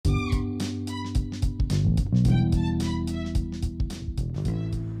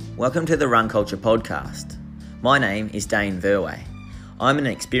Welcome to the Run Culture Podcast. My name is Dane Verway. I'm an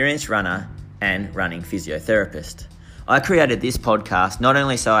experienced runner and running physiotherapist. I created this podcast not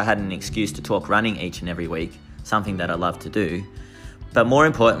only so I had an excuse to talk running each and every week, something that I love to do, but more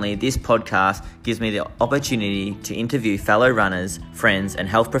importantly, this podcast gives me the opportunity to interview fellow runners, friends, and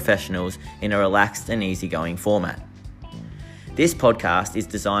health professionals in a relaxed and easygoing format. This podcast is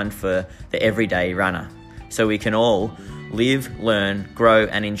designed for the everyday runner, so we can all live, learn, grow,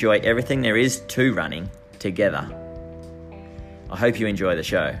 and enjoy everything there is to running together. I hope you enjoy the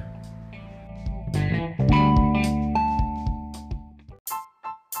show.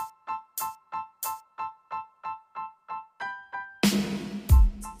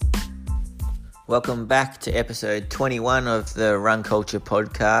 Welcome back to episode 21 of the Run Culture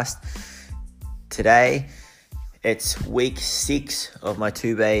Podcast. Today, it's week 6 of my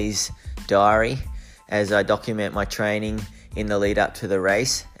 2 Bays diary as I document my training in the lead up to the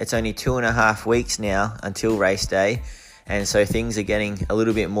race. It's only 2.5 weeks now until race day, and so things are getting a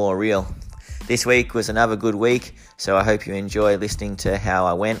little bit more real. This week was another good week, so I hope you enjoy listening to how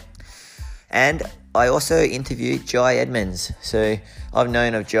I went. And I also interviewed Jai Edmonds. So I've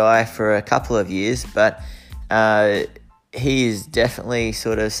known of Jai for a couple of years, but he is definitely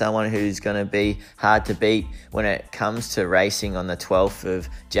sort of someone who's going to be hard to beat when it comes to racing on the 12th of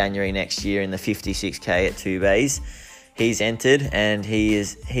January next year in the 56K at 2 Bays. He's entered and he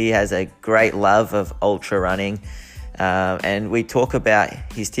has a great love of ultra running. And we talk about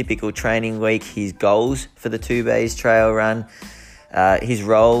his typical training week, his goals for the 2 Bays trail run, his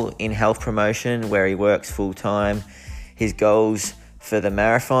role in health promotion where he works full time, his goals for the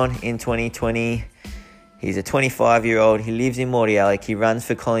marathon in 2020. He's a 25-year-old. He lives in Mordialloc. He runs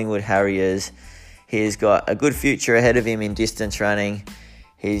for Collingwood Harriers. He's got a good future ahead of him in distance running.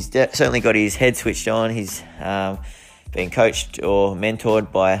 He's certainly got his head switched on. He's been coached or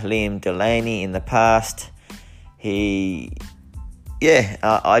mentored by Liam Delaney in the past. I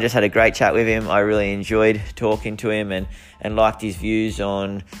just had a great chat with him. I really enjoyed talking to him and liked his views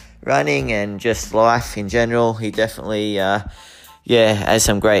on running and just life in general. He definitely has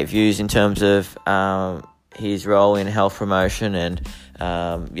some great views in terms of his role in health promotion and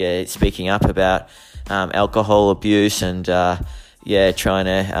speaking up about alcohol abuse and trying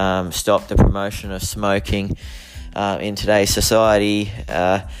to stop the promotion of smoking in today's society.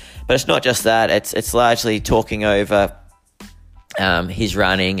 But it's not just that. It's largely talking over his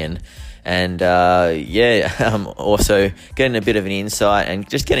running and also getting a bit of an insight and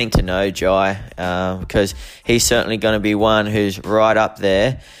just getting to know Jai because he's certainly going to be one who's right up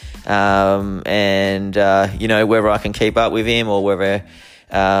there. Whether I can keep up with him or we'll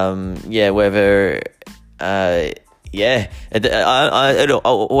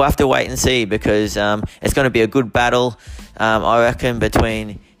have to wait and see because it's going to be a good battle, I reckon,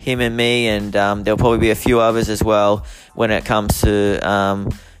 between him and me, and there'll probably be a few others as well when it comes to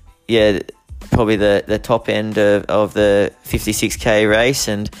probably the top end of the 56K race,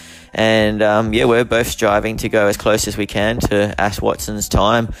 and we're both striving to go as close as we can to Ash Watson's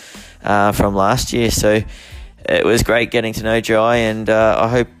time from last year. So it was great getting to know Jai, and I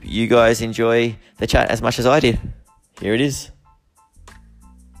hope you guys enjoy the chat as much as I did. Here it is.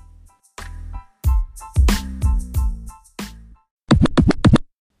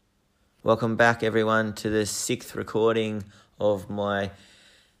 Welcome back, everyone, to the 6th recording of my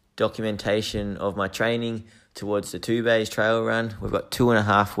documentation of my training towards the 2 Bays trail run. We've got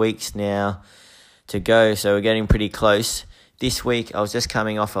 2.5 weeks now to go, so we're getting pretty close. This week, I was just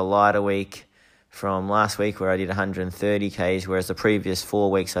coming off a lighter week from last week where I did 130 Ks, whereas the previous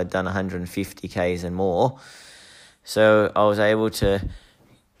 4 weeks I'd done 150 Ks and more. So I was able to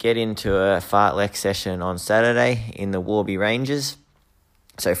get into a fartlek session on Saturday in the Warby Ranges.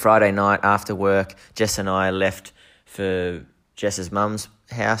 So Friday night after work, Jess and I left for Jess's mum's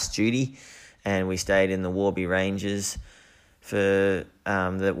house, Judy, and we stayed in the Warby Ranges for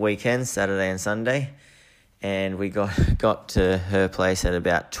the weekend, Saturday and Sunday, and we got to her place at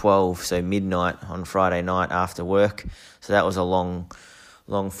about 12, so midnight on Friday night after work. So that was a long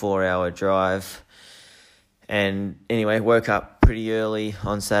 4-hour drive. And anyway, woke up pretty early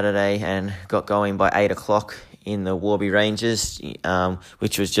on Saturday and got going by 8 o'clock in the Warby Ranges,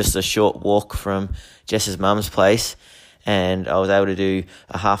 which was just a short walk from Jess's mum's place. And I was able to do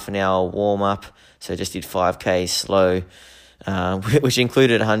a half an hour warm-up, so I just did 5K slow, which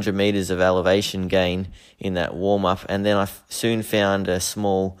included 100 metres of elevation gain in that warm-up. And then I soon found a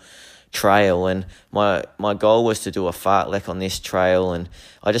small trail, and my goal was to do a fartlek on this trail, and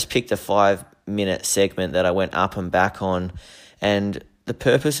I just picked a 5-minute segment that I went up and back on. And the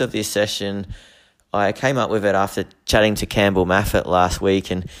purpose of this session I came up with it after chatting to Campbell Maffett last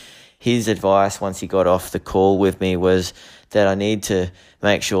week, and his advice once he got off the call with me was that I need to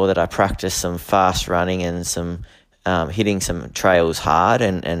make sure that I practice some fast running and some hitting some trails hard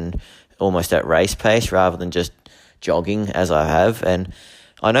and almost at race pace rather than just jogging as I have. And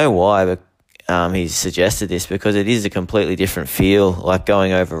I know why, but he's suggested this because it is a completely different feel, like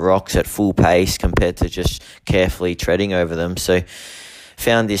going over rocks at full pace compared to just carefully treading over them. So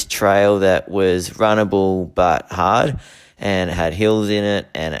found this trail that was runnable but hard, and it had hills in it,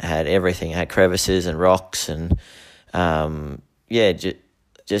 and it had everything. It had crevices and rocks, and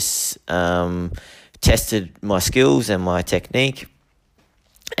just tested my skills and my technique.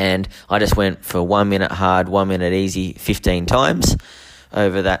 And I just went for 1 minute hard, 1 minute easy 15 times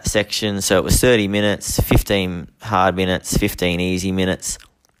over that section. So it was 30 minutes, 15 hard minutes, 15 easy minutes.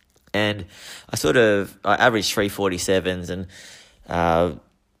 And I averaged 3:47s, and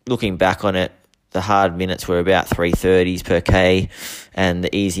looking back on it, the hard minutes were about 3:30s per K, and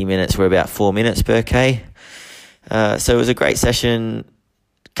the easy minutes were about 4 minutes per K. So it was a great session.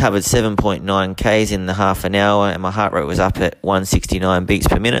 Covered 7.9 Ks in the half an hour, and my heart rate was up at 169 beats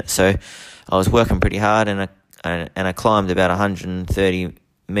per minute. So I was working pretty hard, and I climbed about 130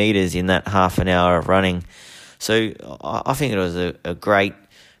 meters in that half an hour of running. So I think it was a great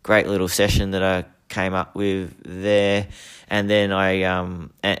little session that I came up with there. And then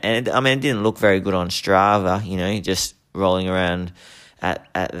it didn't look very good on Strava, just rolling around at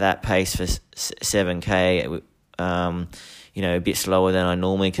that pace for 7K. A bit slower than I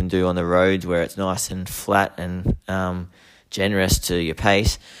normally can do on the roads where it's nice and flat and generous to your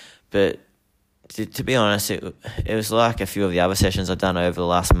pace. But to be honest, it was like a few of the other sessions I've done over the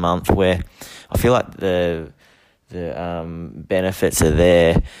last month where I feel like the benefits are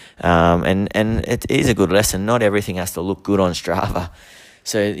there, and it is a good lesson. Not everything has to look good on Strava.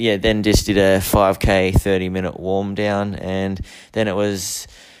 So yeah, then just did a 5K 30-minute warm down, and then it was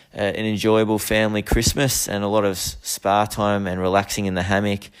an enjoyable family Christmas and a lot of spa time and relaxing in the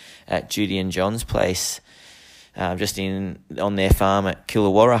hammock at Judy and John's place, just on their farm at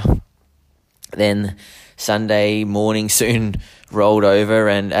Killawarra. Then Sunday morning soon rolled over,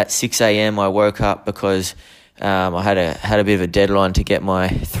 and at 6 a.m. I woke up because I had a bit of a deadline to get my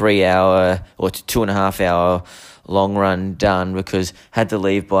 3 hour or 2.5 hour long run done, because had to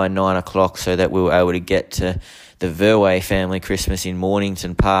leave by 9 o'clock so that we were able to get to the Verway family Christmas in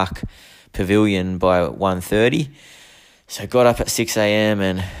Mornington Park Pavilion by 1:30. So I got up at 6 a.m.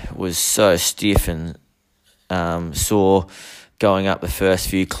 and was so stiff and sore going up the first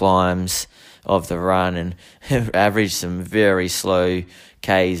few climbs of the run, and averaged some very slow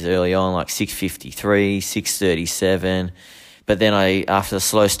Ks early on, like 6:53, 6:37. But then after the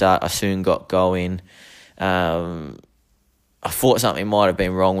slow start, I soon got going. I thought something might have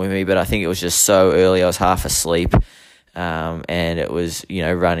been wrong with me, but I think it was just so early. I was half asleep, and it was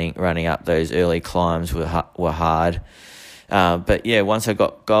running up those early climbs were hard. But yeah, once I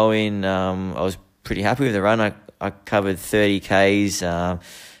got going, I was pretty happy with the run. I covered 30 Ks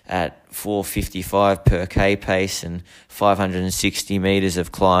at 4:55 per K pace and 560 meters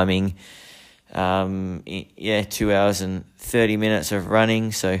of climbing. 2 hours and 30 minutes of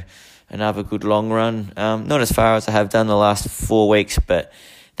running. So another good long run. Not as far as I have done the last 4 weeks, but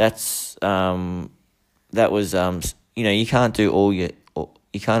that was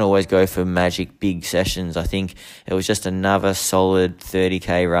you can't always go for magic big sessions. I think it was just another solid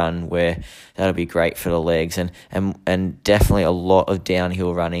 30K run where that'll be great for the legs, and definitely a lot of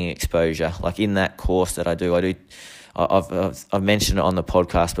downhill running exposure. Like in that course that I do, I've mentioned it on the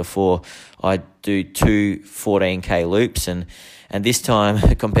podcast before. I do 2 14K loops, and this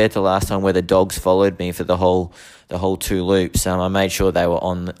time compared to last time where the dogs followed me for the whole 2 loops, I made sure they were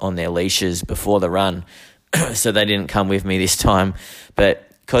on their leashes before the run, so they didn't come with me this time. But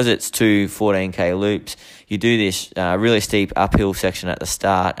because it's 2 14K loops, you do this really steep uphill section at the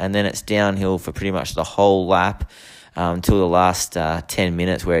start, and then it's downhill for pretty much the whole lap until the last 10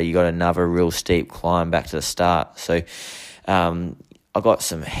 minutes where you got another real steep climb back to the start. So I got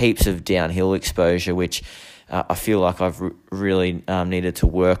some heaps of downhill exposure, which I feel like I've really needed to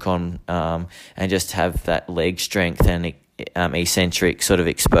work on, and just have that leg strength and eccentric sort of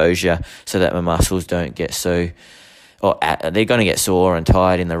exposure so that my muscles don't get they're going to get sore and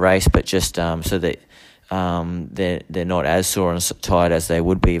tired in the race, but just so that they're not as sore and tired as they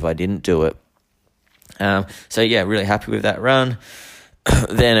would be if I didn't do it. So yeah, really happy with that run.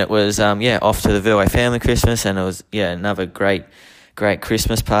 Then it was off to the Verway family Christmas, and it was another great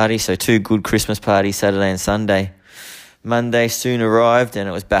Christmas party. So 2 good Christmas parties, Saturday and Sunday. Monday soon arrived, and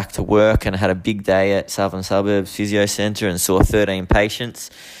it was back to work, and I had a big day at Southern Suburbs Physio Centre and saw 13 patients.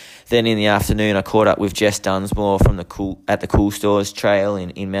 Then in the afternoon, I caught up with Jess Dunsmore from at the Cool Stores Trail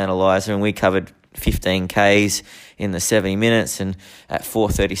in Mount Eliza, and we covered 15 Ks in the 70 minutes and at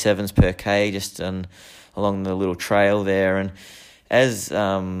 4:37s per K, just along the little trail there. And as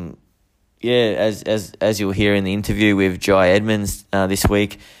you'll hear in the interview with Jai Edmonds this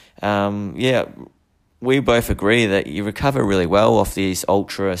week, we both agree that you recover really well off this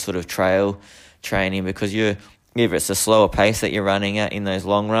ultra sort of trail training, because either it's a slower pace that you're running at in those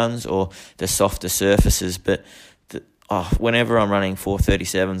long runs or the softer surfaces. But whenever I'm running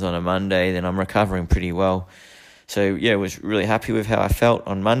 4:37s on a Monday, then I'm recovering pretty well. So yeah, I was really happy with how I felt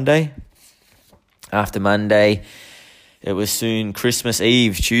on Monday. After Monday, it was soon Christmas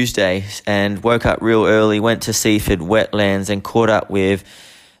Eve, Tuesday, and woke up real early, went to Seaford Wetlands and caught up with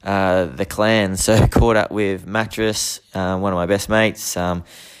the clan. So caught up with Mattress, one of my best mates, and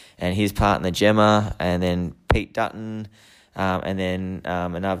his partner Gemma, and then Pete Dutton, and then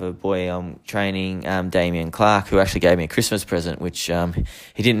another boy I'm training, Damien Clark, who actually gave me a Christmas present, which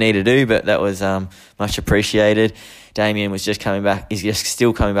he didn't need to do, but that was much appreciated. Damien was just coming back. He's just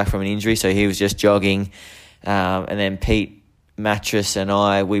still coming back from an injury, so he was just jogging. And then Pete, Mattress, and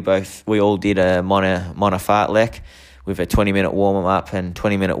we all did a mono fartlek with a 20-minute warm-up and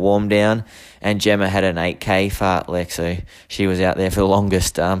 20-minute warm-down, and Gemma had an 8K fartlek, so she was out there for the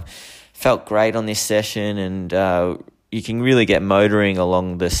longest. Felt great on this session, and you can really get motoring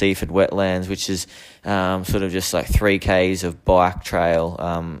along the Seaford Wetlands, which is sort of just like 3Ks of bike trail,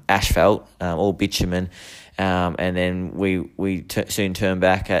 asphalt, all bitumen, and then we soon turn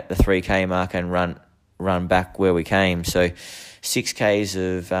back at the 3K mark and run back where we came. So 6Ks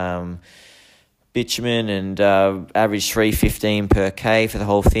of bitumen and average 3:15 per K for the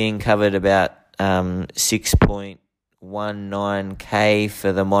whole thing. Covered about 6.19 K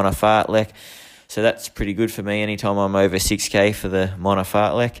for the mono fartlek. So that's pretty good for me anytime I'm over 6K for the mono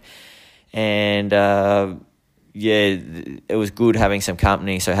fartlek. And it was good having some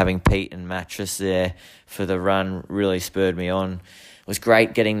company. So having Pete and Mattress there for the run really spurred me on. It was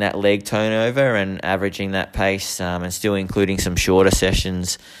great getting that leg turnover and averaging that pace, and still including some shorter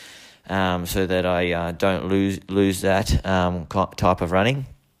sessions, so that I don't lose that type of running.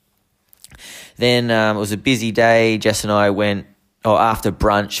 Then it was a busy day. Jess and I went, after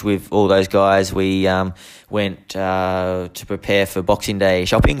brunch with all those guys, we went to prepare for Boxing Day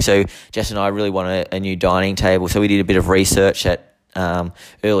shopping. So Jess and I really wanted a new dining table, so we did a bit of research at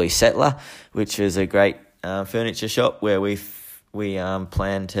Early Settler, which is a great furniture shop where we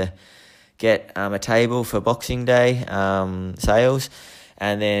plan to get a table for Boxing Day sales.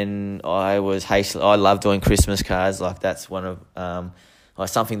 And then I love doing Christmas cards. Like that's one of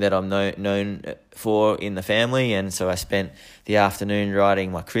something that I'm known for in the family. And so I spent the afternoon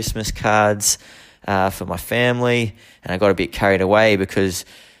writing my Christmas cards for my family. And I got a bit carried away because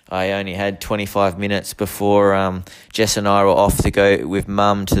I only had 25 minutes before Jess and I were off to go with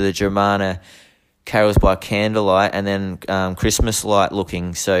Mum to the Germana Carols by Candlelight and then Christmas light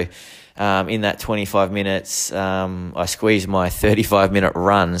looking. So in that 25 minutes, I squeezed my 35-minute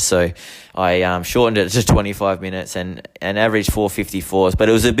run. So I shortened it to 25 minutes and averaged 4:54s. But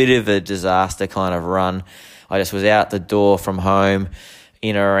it was a bit of a disaster kind of run. I just was out the door from home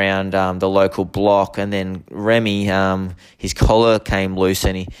in and around the local block, and then Remy, his collar came loose,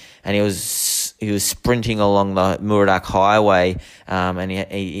 and he was sprinting along the Muradoc Highway, and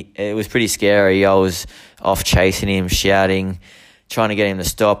it was pretty scary. I was off chasing him, shouting, trying to get him to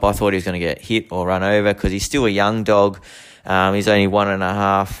stop. I thought he was going to get hit or run over because he's still a young dog. He's only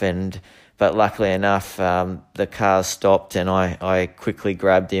 1.5, but luckily enough, the car stopped and I quickly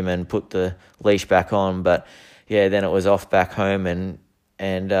grabbed him and put the leash back on. But yeah, then it was off back home and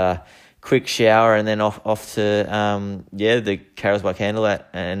quick shower and then off to the Carols by Candlelight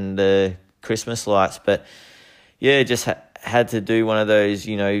and the Christmas lights. But yeah, just had to do one of those,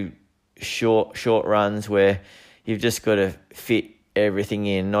 short runs where you've just got to fit everything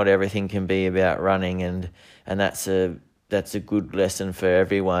in. Not everything can be about running, and that's a good lesson for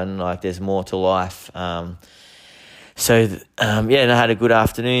everyone. Like there's more to life. And I had a good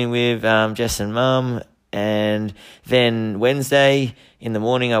afternoon with Jess and Mum. And then Wednesday in the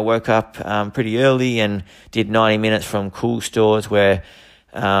morning, I woke up pretty early and did 90 minutes from Cool Stores, where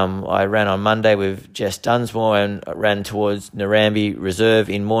I ran on Monday with Jess Dunsmore and ran towards Narambi Reserve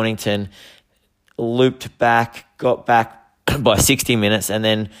in Mornington, looped back, got back by 60 minutes, and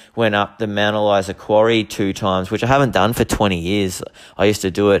then went up the Mount Eliza Quarry 2 times, which I haven't done for 20 years. I used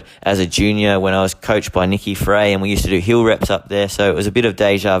to do it as a junior when I was coached by Nicky Frey, and we used to do hill reps up there, so it was a bit of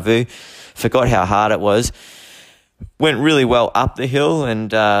deja vu. Forgot how hard it was. Went really well up the hill,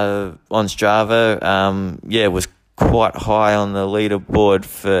 and on Strava, it was quite high on the leaderboard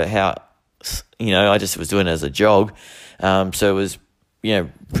for how, I just was doing it as a jog. So it was,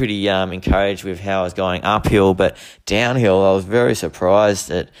 pretty encouraged with how I was going uphill, but downhill I was very surprised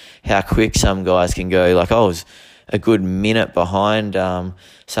at how quick some guys can go. Like I was a good minute behind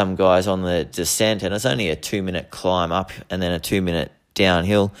some guys on the descent, and it's only a 2-minute climb up and then a 2-minute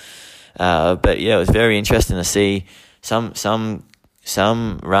downhill. But yeah, it was very interesting to see some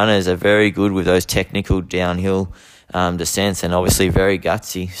runners are very good with those technical downhill descents, and obviously very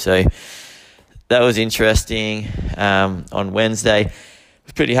gutsy. So that was interesting. On Wednesday,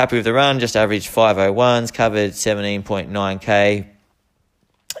 was pretty happy with the run, just averaged 5:01s, covered 17.9k,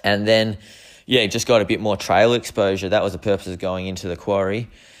 and then just got a bit more trail exposure. That was the purpose of going into the quarry.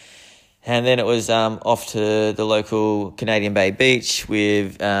 And then it was off to the local Canadian Bay Beach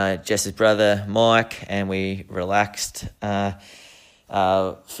with Jess's brother Mike, and we relaxed for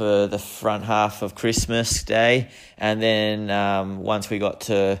the front half of Christmas Day. And then once we got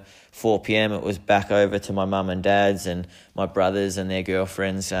to 4 p.m, it was back over to my mum and dad's, and my brothers and their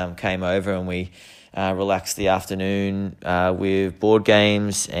girlfriends came over, and we relaxed the afternoon with board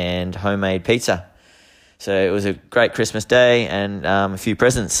games and homemade pizza. So it was a great Christmas day and a few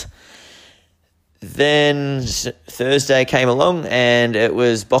presents. Then Thursday came along and it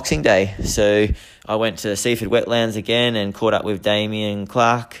was Boxing Day. So I went to Seaford Wetlands again and caught up with Damien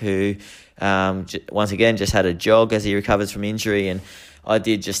Clark, who once again just had a jog as he recovers from injury. And I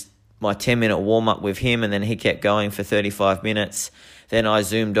did just my 10-minute warm-up with him, and then he kept going for 35 minutes. Then I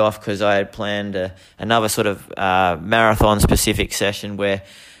zoomed off because I had planned another sort of marathon-specific session where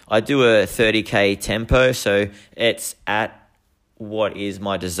I do a 30k tempo. So it's at what is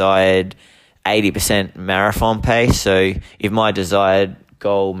my desired 80% marathon pace. So if my desired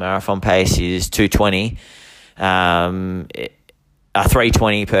goal marathon pace is 220,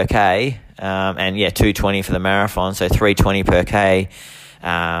 320 per K, and 220 for the marathon, so 320 per K,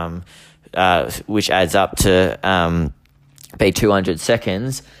 which adds up to be 200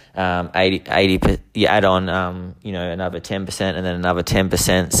 seconds. 80 you add on another 10% and then another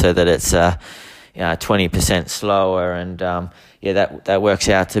 10%, so that it's 20% slower, and that works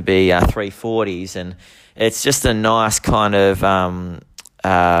out to be 340s, and it's just a nice kind of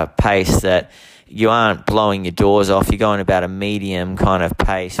pace that you aren't blowing your doors off. You're going about a medium kind of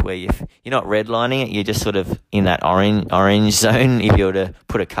pace where you're not redlining it. You're just sort of in that orange zone, if you were to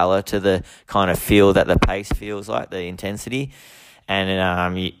put a colour to the kind of feel that the pace feels like, the intensity.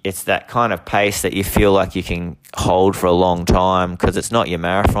 And it's that kind of pace that you feel like you can hold for a long time, because it's not your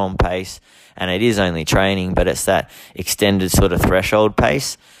marathon pace and it is only training, but it's that extended sort of threshold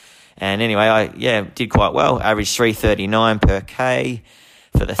pace. And anyway, I did quite well. Averaged 339 per K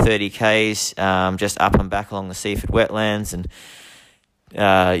for the 30Ks, just up and back along the Seaford Wetlands. And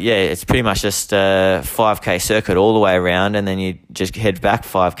it's pretty much just a 5K circuit all the way around, and then you just head back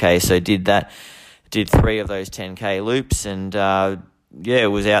 5K. So did 3 of those 10K loops, and it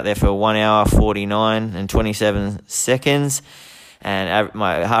was out there for 1 hour, 49 and 27 seconds. And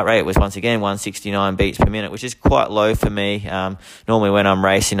my heart rate was once again 169 beats per minute, which is quite low for me. Normally when I'm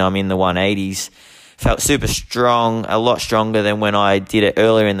racing, I'm in the 180s. Felt super strong, a lot stronger than when I did it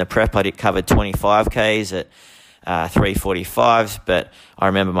earlier in the prep. I covered 25Ks at 345s, but I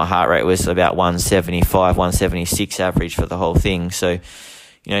remember my heart rate was about 175, 176 average for the whole thing. So,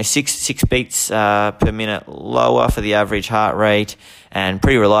 6 beats per minute lower for the average heart rate, and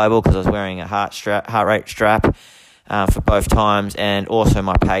pretty reliable because I was wearing a heart rate strap for both times, and also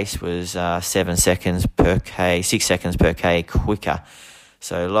my pace was 6 seconds per K quicker.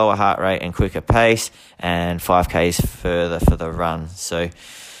 So lower heart rate and quicker pace, and 5Ks further for the run. So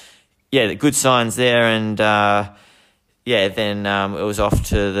the good signs there. And then it was off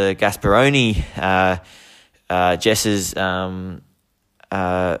to the Gasparoni, Jess's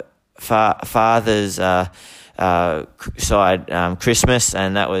father's side Christmas,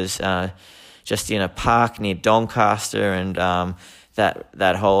 and that was just in a park near Doncaster. And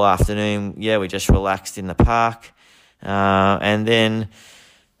that whole afternoon, we just relaxed in the park. And then,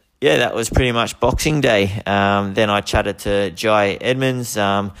 that was pretty much Boxing Day. Then I chatted to Jai Edmonds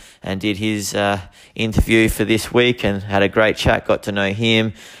and did his interview for this week, and had a great chat, got to know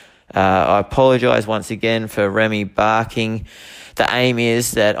him. I apologise once again for Remy barking. The aim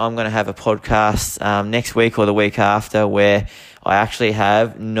is that I'm going to have a podcast next week or the week after where I actually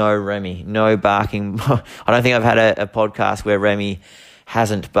have no Remy, no barking. I don't think I've had a podcast where Remy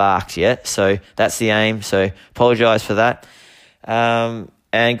hasn't barked yet, so that's the aim. So apologise for that, and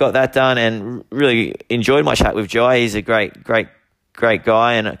got that done, and really enjoyed my chat with Jai. He's a great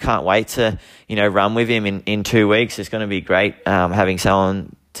guy, and I can't wait to run with him in 2 weeks. It's going to be great having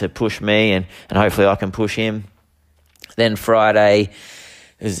someone to push me, and hopefully I can push him. Then Friday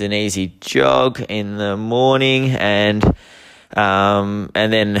is an easy jog in the morning, and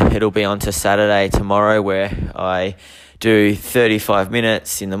then it'll be on to Saturday tomorrow, where I do 35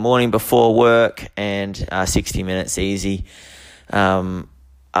 minutes in the morning before work and 60 minutes easy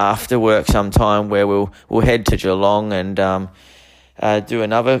after work sometime, where we'll head to Geelong and do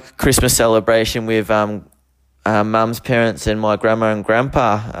another Christmas celebration with mum's parents and my grandma and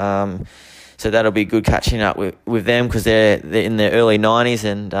grandpa. So that'll be good catching up with them, because they're in their early 90s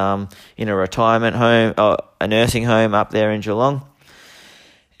and in a retirement home, a nursing home up there in Geelong.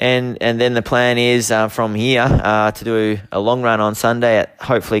 And then the plan is from here to do a long run on Sunday at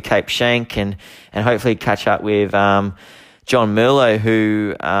hopefully Cape Schanck, and hopefully catch up with John Merlo,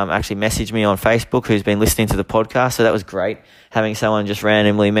 who actually messaged me on Facebook, who's been listening to the podcast. So that was great, having someone just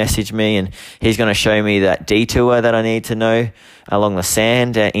randomly message me, and he's going to show me that detour that I need to know along the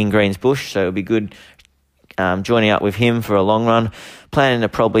sand in Greens Bush. So it'll be good joining up with him for a long run. Planning to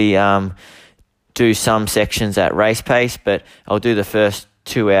probably do some sections at race pace, but I'll do the first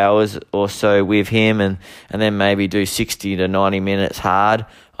 2 hours or so with him, and then maybe do 60 to 90 minutes hard,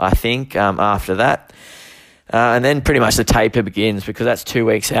 I think, after that. And then pretty much the taper begins, because that's 2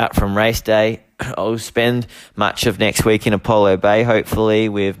 weeks out from race day. I'll spend much of next week in Apollo Bay, hopefully,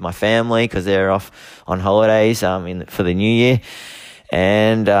 with my family, because they're off on holidays for the new year.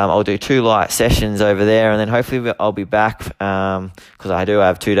 And I'll do 2 light sessions over there, and then hopefully I'll be back, because I do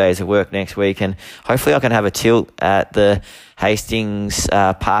have 2 days of work next week, and hopefully I can have a tilt at the Hastings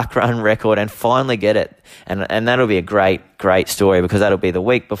park run record and finally get it. And that'll be a great story, because that'll be the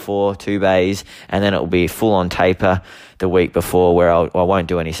week before 2 bays, and then it'll be full on taper the week before, where I won't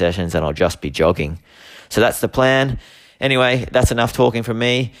do any sessions and I'll just be jogging. So that's the plan. Anyway, that's enough talking from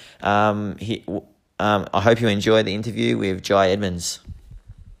me. I hope you enjoyed the interview with Jai Edmonds.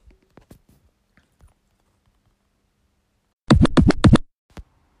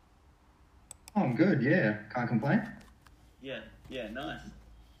 Oh, I'm good, yeah. Can't complain. Yeah, nice.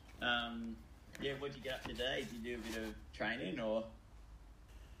 What'd you get up today? Did you do a bit of training or?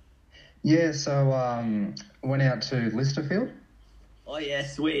 Yeah, so went out to Listerfield. Oh yeah,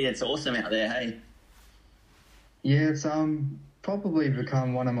 sweet. It's awesome out there, hey? Yeah, it's probably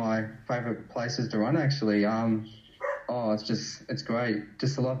become one of my favourite places to run, actually. It's great.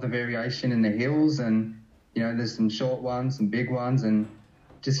 Just I love the variation in the hills, and, there's some short ones, some big ones, and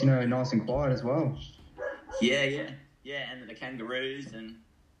just, nice and quiet as well. Yeah, and the kangaroos, and,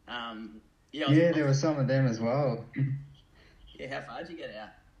 there were some of them as well. Yeah, how far did you get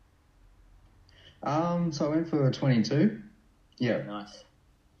out? So I went for 22. Yeah. Nice.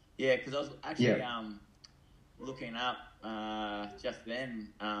 Yeah, because I was actually, looking up just then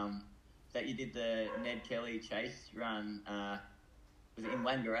that you did the Ned Kelly chase run. Was it in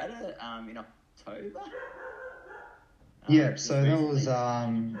Wangaratta in October? So that was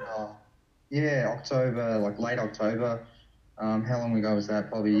October, like late October. How long ago was that?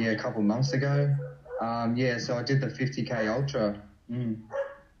 Probably a couple of months ago. So I did the 50k ultra.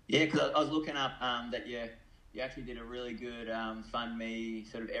 Yeah, because I was looking up that you actually did a really good Fund Me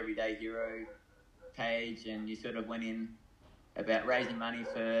sort of everyday hero page, and you sort of went in about raising money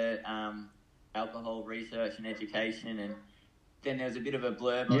for alcohol research and education, and then there was a bit of a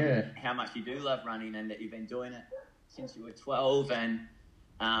blurb on how much you do love running, and that you've been doing it since you were 12, and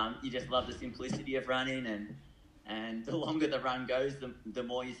you just love the simplicity of running, and the longer the run goes, the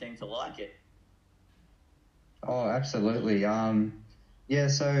more you seem to like it. Oh, absolutely.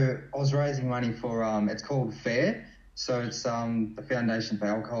 So I was raising money for, it's called FAIR. So it's the Foundation for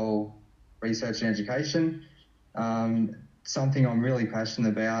Alcohol Research and Education. Something I'm really passionate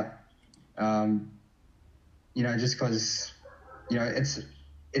about, just because,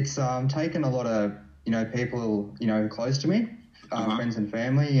 it's taken a lot of, people, close to me, friends and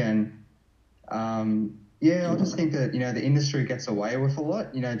family. And, I just think that, the industry gets away with a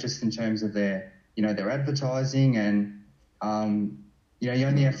lot, just in terms of their advertising, and, you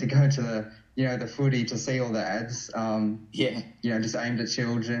only have to go to the footy to see all the ads, just aimed at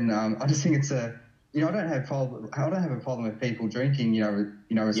children. I just think it's I don't have a problem with people drinking,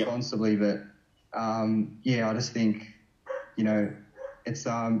 responsibly, but, I just think, it's,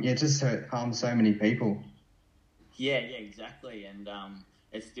 it just harms so many people. Yeah, exactly. And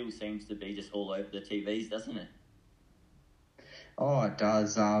it still seems to be just all over the TVs, doesn't it? Oh, it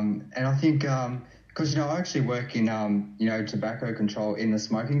does. And I think, because, I actually work in, tobacco control in the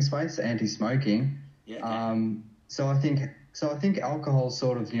smoking space, anti-smoking. Yeah. Okay. So I think alcohol is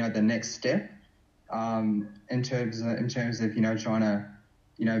sort of, the next step, in terms of, trying to,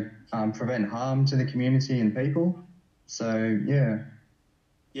 prevent harm to the community and people. So, yeah.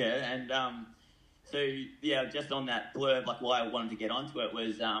 Yeah, and So yeah, just on that blurb, like why I wanted to get onto it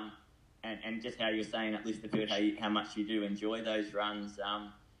was, and just how you were saying at Listerfield, how much you do enjoy those runs.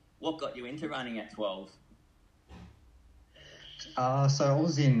 What got you into running at 12? So I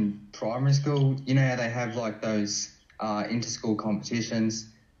was in primary school. You know how they have like those inter-school competitions,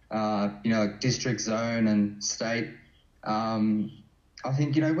 like district, zone, and state. I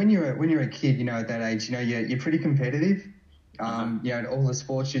think when you're a kid, at that age, you're pretty competitive. In all the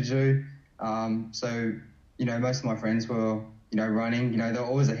sports you do. So most of my friends were running. They're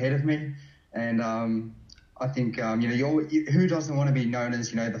always ahead of me, and I think who doesn't want to be known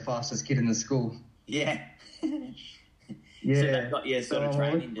as the fastest kid in the school? Yeah. Yeah. So that got you sort of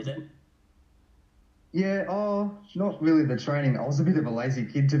training, did it? Yeah. Oh, not really the training. I was a bit of a lazy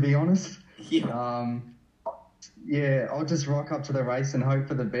kid, to be honest. Yeah. Yeah, I'll just rock up to the race and hope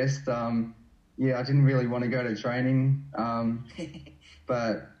for the best. Yeah, I didn't really want to go to training.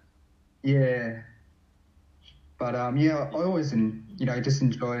 But yeah. But I always just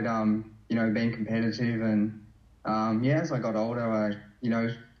enjoyed being competitive, and as I got older, I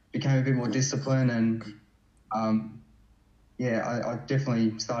became a bit more disciplined, and I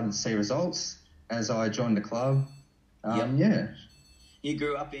definitely started to see results as I joined the club. Yeah. You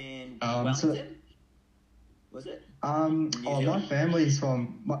grew up in Wellington? Was it? My family's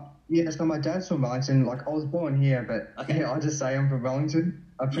from so my dad's from Wellington. Like, I was born here, but I just say I'm from Wellington.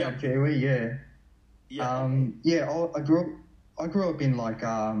 I'm proud Kiwi. Yeah. Yeah. I grew up in like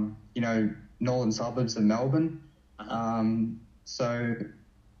northern suburbs of Melbourne. So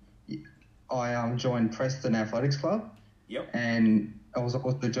I joined Preston Athletics Club. Yep. And I was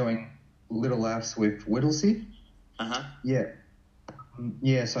also doing little laps with Whittlesea. Yeah.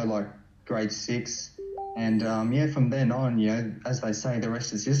 Yeah. So like grade 6. And from then on, as they say, the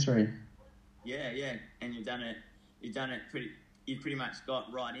rest is history. Yeah, and you've done it you pretty much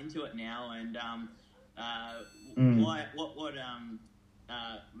got right into it now. And what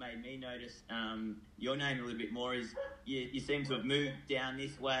made me notice your name a little bit more is you seem to have moved down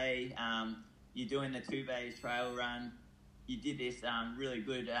this way. You're doing the 2 Bays trail run. You did this really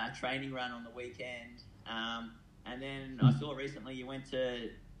good training run on the weekend. And then I saw recently you went to,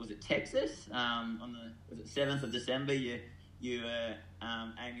 was it Texas? Was it 7th of December? You were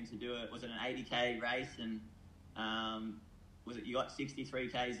aiming to do it. Was it an 80k race? And was it you got 63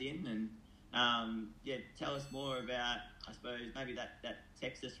 k's in? And tell us more about, I suppose, maybe that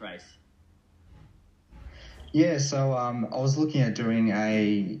Texas race. Yeah, so I was looking at doing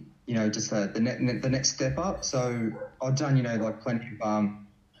the next step up. So I've done like plenty of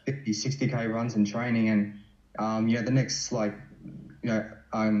 50, 60k runs in training, and the next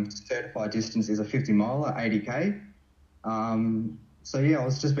certified distance is a 50 miler, 80k. So I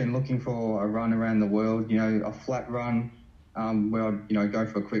was just been looking for a run around the world, a flat run, where I'd go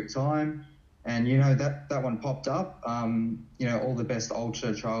for a quick time, and that one popped up. All the best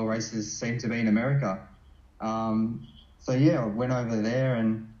ultra trail races seem to be in America. So I went over there,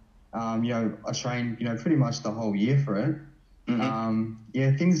 and I trained pretty much the whole year for it. Mm-hmm.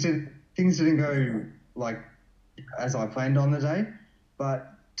 Things didn't go like as I planned on the day,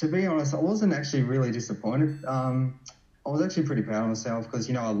 but to be honest, I wasn't actually really disappointed. I was actually pretty proud of myself because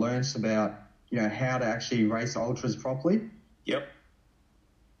I learned about how to actually race ultras properly. Yep.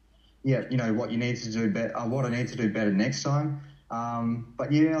 Yeah, what you need to do better, what I need to do better next time.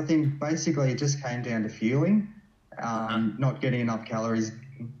 But I think basically it just came down to fueling, not getting enough calories.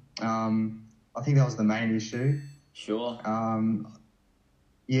 I think that was the main issue. Sure. And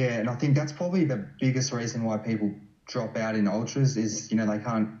I think that's probably the biggest reason why people drop out in ultras is, they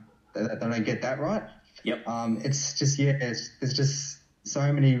don't get that right. Yep. It's just, there's just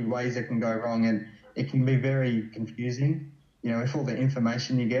so many ways it can go wrong, and it can be very confusing, with all the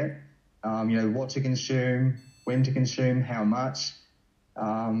information you get, what to consume, when to consume, how much.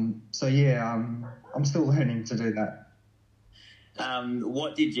 I'm still learning to do that.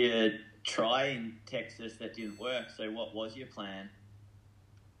 What did you try in Texas that didn't work? So what was your plan?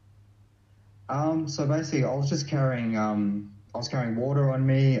 So basically I was just carrying, water on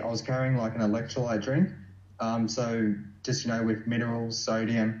me. I was carrying like an electrolyte drink. So just, with minerals,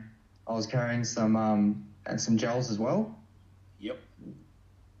 sodium, I was carrying some, and some gels as well. Yep.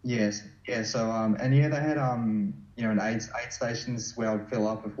 Yes. Yeah. So, they had, an aid stations where I would fill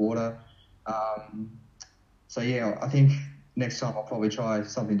up with water. I think next time I'll probably try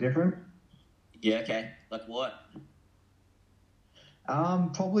something different. Yeah. Okay. Like what?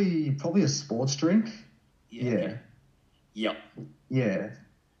 Probably a sports drink. Yeah. Yeah. Okay. Yep. Yeah.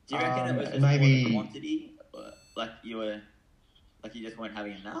 Do you reckon it was just maybe more the quantity, or you just weren't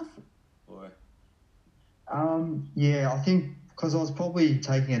having enough, or? I think because I was probably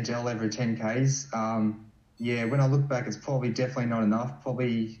taking a gel every 10Ks. Yeah, when I look back, it's probably definitely not enough.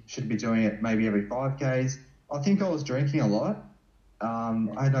 Probably should be doing it maybe every 5Ks. I think I was drinking a lot.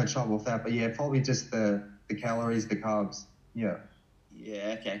 I had no trouble with that, but yeah, probably just the calories, the carbs. Yeah.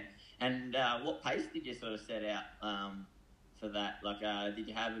 Yeah, okay. And what pace did you sort of set out for that? Like, did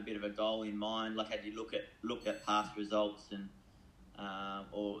you have a bit of a goal in mind? Like, had you looked at past results and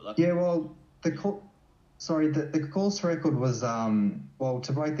or like? Yeah, well, the course record was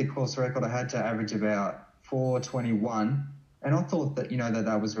to break the course record, I had to average about 4:21, and I thought that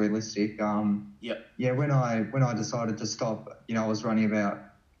that was realistic. Yep. Yeah, when I decided to stop, I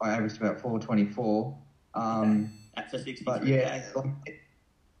averaged about 4:24. That's a 63. But yeah,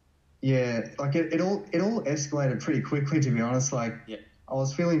 it all escalated pretty quickly, to be honest. Like, yep. I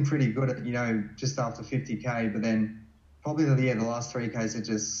was feeling pretty good at just after 50K, but then probably the last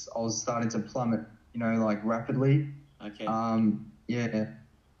 3Ks I was starting to plummet, rapidly. Okay. Yeah.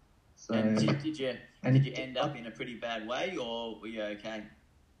 So. And did you end up in a pretty bad way, or were you okay?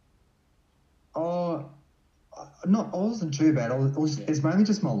 I wasn't too bad. It's mainly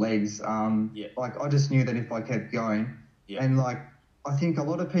just my legs. Like, I just knew that if I kept going, and like, I think a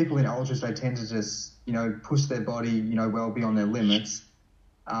lot of people in ultras, they tend to just, push their body, well beyond their limits.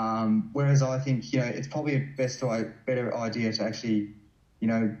 Whereas I think, it's probably a better idea to actually,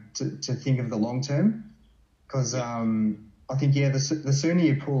 to think of the long term, because I think, the sooner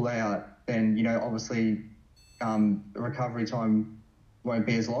you pull out, then, obviously, recovery time won't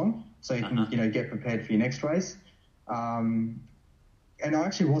be as long. So you can, get prepared for your next race. And I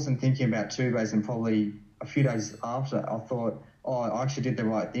actually wasn't thinking about 2 days, and probably a few days after, I thought, I actually did the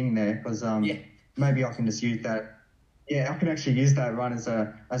right thing there, because maybe I can just use that. Yeah, I can actually use that run as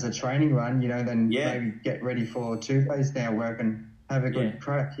a training run, then maybe get ready for 2 days now where I can have a good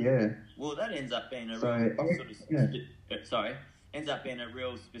crack, Well, that ends up being ends up being a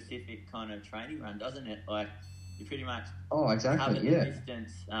real specific kind of training run, doesn't it? Like, you pretty much cover the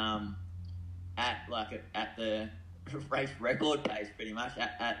distance at the race record pace, pretty much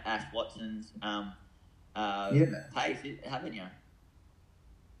at Ash Watson's pace, haven't you?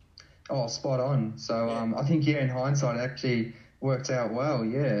 Oh, spot on. So I think in hindsight, it actually worked out well.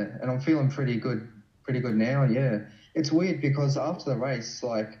 Yeah, and I'm feeling pretty good now. Yeah, it's weird because after the race,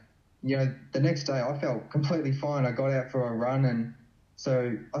 like, the next day I felt completely fine. I got out for a run, and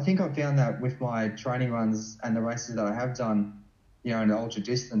so I think I found that with my training runs and the races that I have done, in the ultra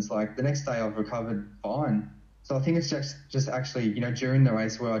distance, like, the next day I've recovered fine. So I think it's just actually, during the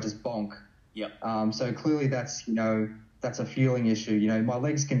race where I just bonk. Yep. So clearly that's a fueling issue. My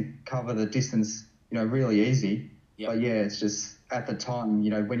legs can cover the distance, really easy. Yep. But yeah, it's just at the time,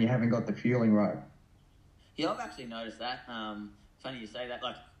 when you haven't got the fueling right. Yeah, I've actually noticed that. Funny you say that.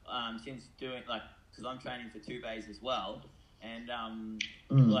 Like, since doing, like, because I'm training for 2 days as well, and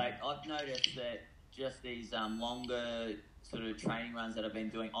like, I've noticed that just these longer sort of training runs that I've been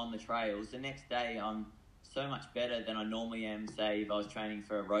doing on the trails, the next day I'm so much better than I normally am. Say if I was training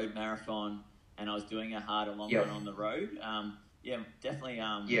for a road marathon and I was doing a harder long run on the road. Definitely.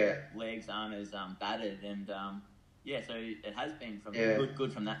 Legs aren't as battered, and so it has been from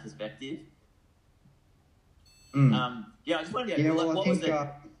good from that perspective. I just wanted to. What was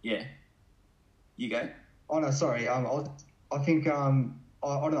it? You go. Oh no, sorry. I think I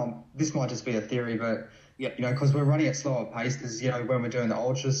don't know. This might just be a theory, but because we're running at slower paces, when we're doing the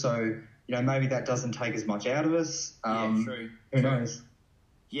ultras, so maybe that doesn't take as much out of us. True. Who knows?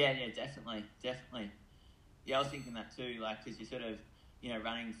 Yeah, definitely. Yeah, I was thinking that too, like, because you're sort of,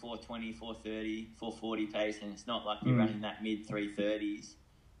 running 420, 430, 440 pace, and it's not like you're running that mid 330s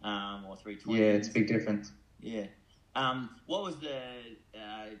or 320s. Yeah, it's a big difference. Yeah. What was the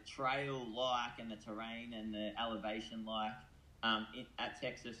trail like, and the terrain and the elevation like at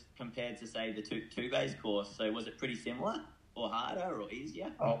Texas compared to, say, the two days course? So was it pretty similar, or harder, or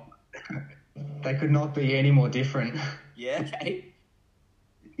easier? Oh, they could not be any more different. Yeah, okay.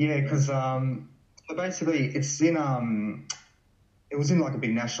 Yeah, because so basically it's in it was in like a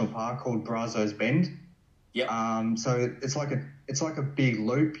big national park called Brazos Bend. Yep. So it's like a big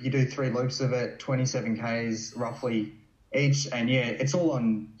loop. You do 3 loops of it, 27 Ks roughly each, and it's all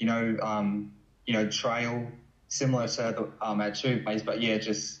on trail, similar to the at 2 Bays, but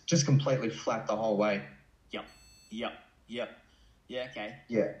just completely flat the whole way. Yep. Yeah, okay.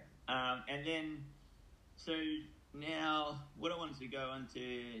 Yeah. And then, so now what I wanted to go on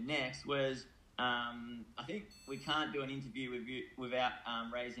to next was, I think we can't do an interview with you without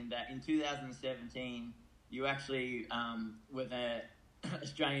raising that in 2017, you actually were the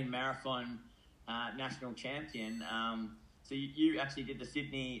Australian Marathon national champion. So you actually did the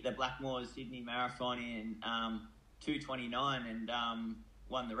Blackmores Sydney Marathon in 2:29 and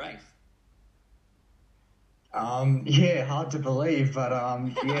won the race. Yeah, hard to believe, but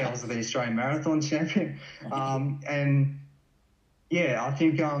yeah, I was the Australian Marathon champion, and yeah, I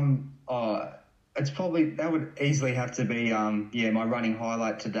think it's probably that would easily have to be my running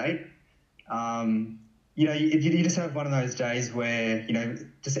highlight to date. You just have one of those days where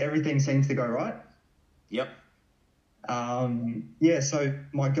just everything seems to go right. Yep. So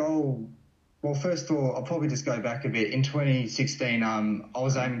my goal. Well, first of all, I'll probably just go back a bit. In 2016, I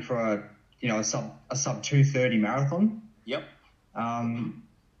was aiming for a sub 2:30 marathon. Yep.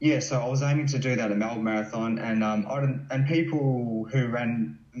 So I was aiming to do that at Melbourne Marathon, and people who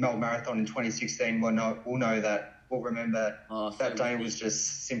ran Melbourne Marathon in 2016 will remember that day was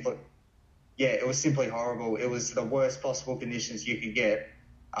just simply, it was simply horrible. It was the worst possible conditions you could get.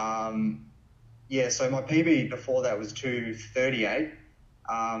 So my PB before that was 2:38.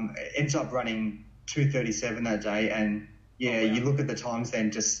 Ends up running 2:37 that day, and you look at the times then,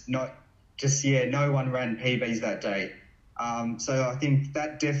 no one ran PBs that day. So I think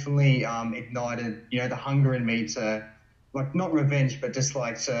that definitely ignited, the hunger in me to, like, not revenge, but just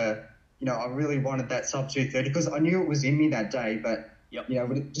like to, I really wanted that sub 2:30 because I knew it was in me that day, but,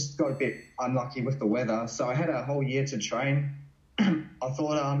 we just got a bit unlucky with the weather. So I had a whole year to train. I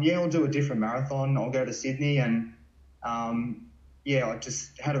thought, I'll do a different marathon. I'll go to Sydney and, I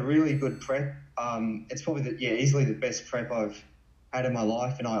just had a really good prep. It's probably easily the best prep I've had in my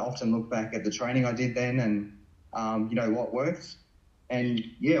life, and I often look back at the training I did then and what worked. And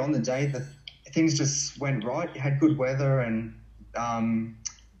on the day things just went right. Had good weather and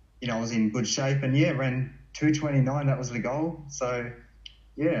I was in good shape and ran 2:29. That was the goal. So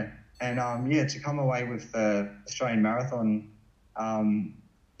to come away with the Australian Marathon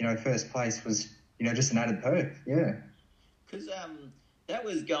first place was just an added perk. Because that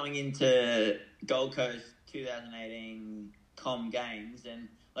was going into Gold Coast 2018 Com Games, and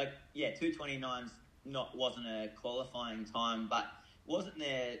 2:29's wasn't a qualifying time, but wasn't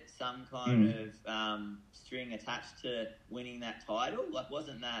there some kind of string attached to winning that title? Like,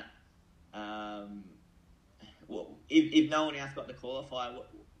 wasn't that if no one else got to qualify,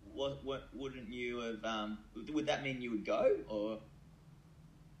 what wouldn't you have? Would that mean you would go or?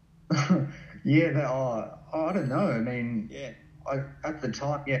 I don't know. I mean, at the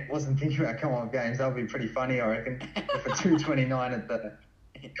time, wasn't thinking about Commonwealth Games. That would be pretty funny, I reckon. For 2:29 at the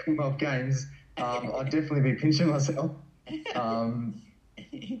Commonwealth Games, I'd definitely be pinching myself. Then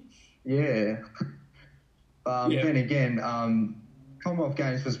again, Commonwealth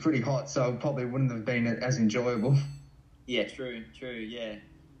Games was pretty hot, so it probably wouldn't have been as enjoyable. Yeah, true. Yeah,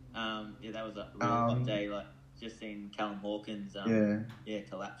 that was a real hot day. Like, just seeing Callum Hawkins,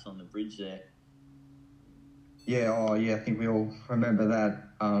 collapse on the bridge there. I think we all remember that.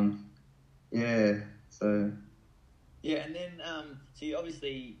 So. Yeah, and then so you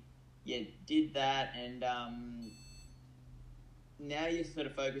obviously did that, and now you're sort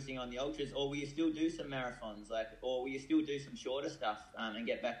of focusing on the ultras, or will you still do some marathons, or will you still do some shorter stuff and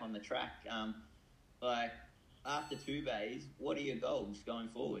get back on the track? After 2 bays, what are your goals going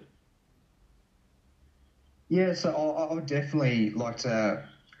forward? So I would definitely like to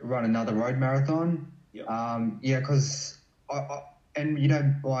run another road marathon. Yep. Because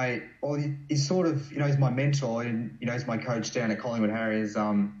he's sort of, he's my mentor and, he's my coach down at Collingwood Harriers,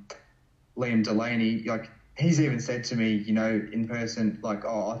 Liam Delaney. Like, he's even said to me, in person, like,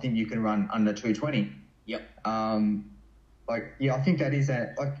 I think you can run under 2:20. Yep. I think that is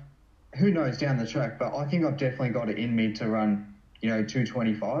who knows down the track, but I think I've definitely got it in me to run,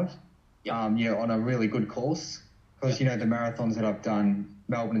 2:25. Yep. On a really good course, because the marathons that I've done,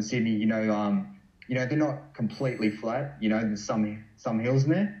 Melbourne and Sydney, they're not completely flat. There's some hills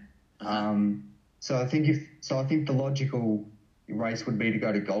in there. So I think the logical race would be to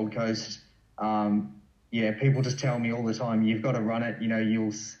go to Gold Coast. People just tell me all the time, you've got to run it.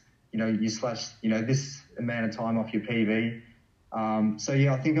 You slash this amount of time off your PB.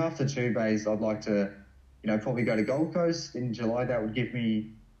 I think after 2 bays, I'd like to, probably go to Gold Coast in July. That would give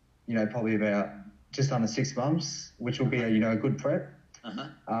me, probably about just under 6 months, which will be a good prep.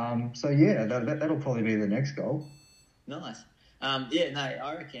 That'll probably be the next goal. Nice.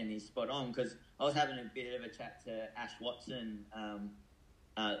 I reckon he's spot on, because I was having a bit of a chat to Ash Watson,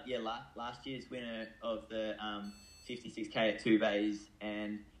 last year's winner of the 56K at 2 bays,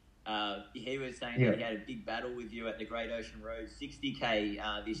 and he was saying that he had a big battle with you at the Great Ocean Road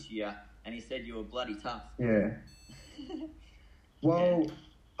 60K this year, and he said you were bloody tough. Yeah. Well,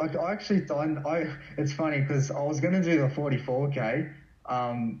 I actually thought, it's funny because I was going to do the 44K.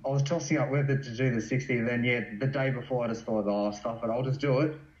 I was tossing up whether to do the 60, and then the day before I just thought, stuff it, I'll just do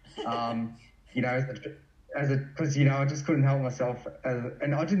it. because I just couldn't help myself,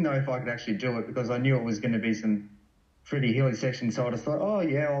 and I didn't know if I could actually do it because I knew it was going to be some pretty hilly sections. So I just thought, oh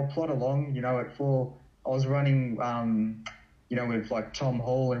yeah, I'll plod along. At 4, I was running, with like Tom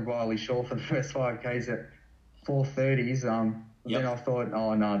Hall and Riley Shaw for the first 5Ks at 4:30s. Then I thought,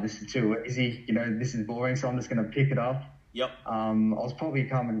 oh no, this is too easy. This is boring, so I'm just going to pick it up. Yep. I was probably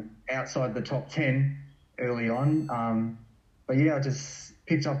coming outside the top 10 early on, but yeah, I just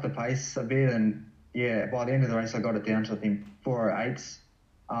picked up the pace a bit, and yeah, by the end of the race, I got it down to I think 4:08s,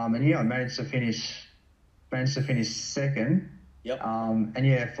 and yeah, I managed to finish second. Yep. And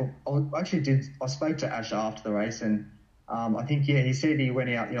yeah, I spoke to Ash after the race, and I think he said he went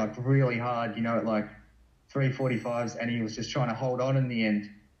out like really hard, at like 3:45s, and he was just trying to hold on in the end.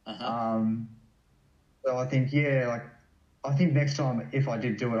 So I think I think next time if I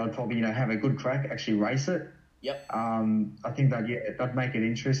did do it, I'd probably have a good crack, actually race it. Yep. I think that'd make it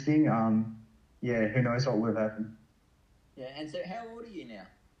interesting. Who knows what would have happened. Yeah, and so how old are you now?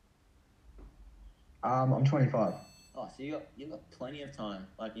 I'm 25. Oh, so you got plenty of time,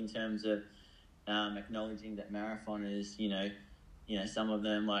 like in terms of acknowledging that marathoners, some of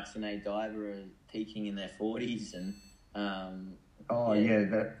them like Sinead Diver are peaking in their 40s, and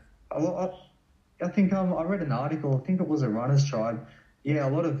I think I read an article. I think it was a Runner's Tribe. Yeah,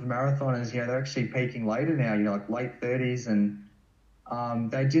 a lot of marathoners, they're actually peaking later now. Like late 30s, and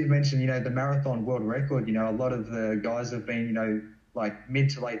they did mention, the marathon world record. A lot of the guys have been, like mid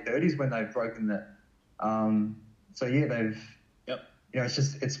to late 30s when they've broken that. So yeah, they've. Yep.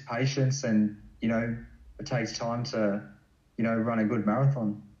 It's patience, and it takes time to, run a good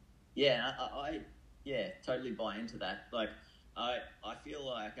marathon. Yeah, I totally buy into that. Like, I feel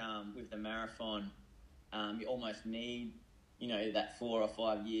like with the marathon, you almost need that 4 or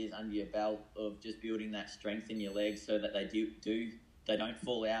 5 years under your belt of just building that strength in your legs so that they don't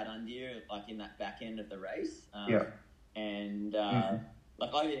fall out under you like in that back end of the race. And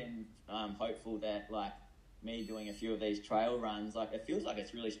like I'm hopeful that like me doing a few of these trail runs, like it feels like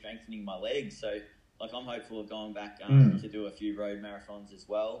it's really strengthening my legs. So like I'm hopeful of going back to do a few road marathons as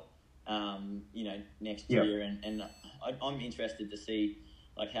well. Next year, and I'm interested to see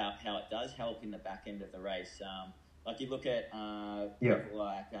like how it does help in the back end of the race. Like you look at people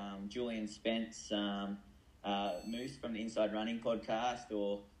like Julian Spence, Moose from the Inside Running podcast,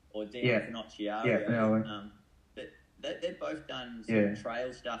 or Dino Finocchiaro. They've both done some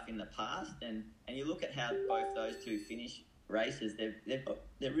trail stuff in the past, and you look at how both those two finish races,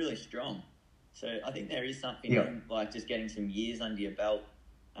 they're really strong. So I think there is something in like just getting some years under your belt,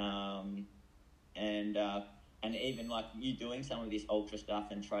 and even like you doing some of this ultra stuff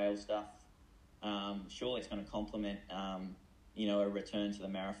and trail stuff. Surely it's going to complement, a return to the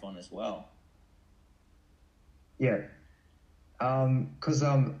marathon as well. Yeah, because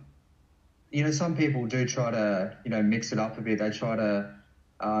some people do try to mix it up a bit. They try to,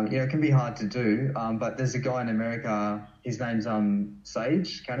 it can be hard to do. But there's a guy in America. His name's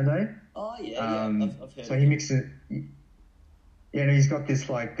Sage Canaday. Oh yeah, I've heard. So he mixes. He's got this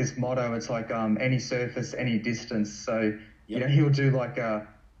motto. It's like any surface, any distance. So he'll do like a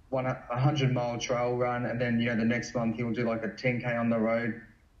 100-mile trail run, and then the next month he'll do like a 10K on the road.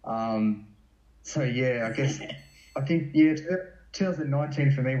 So yeah, I guess I think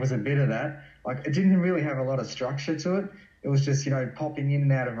 2019 for me was a bit of that. Like it didn't really have a lot of structure to it. It was just popping in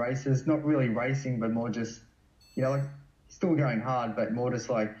and out of races, not really racing, but more just like still going hard, but more just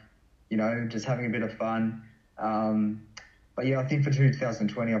like just having a bit of fun. But yeah, I think for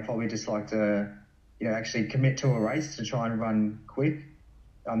 2020 I'd probably just like to actually commit to a race to try and run quick.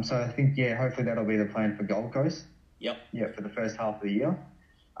 So I think hopefully that'll be the plan for Gold Coast. Yep. Yeah, for the first half of the year.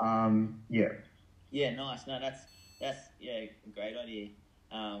 Yeah, nice. No, that's a great idea.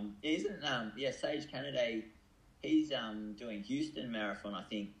 Isn't Sage Canaday? He's doing Houston Marathon, I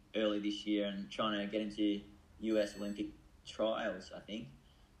think, early this year, and trying to get into US Olympic trials, I think.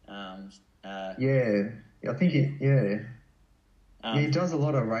 I think he does a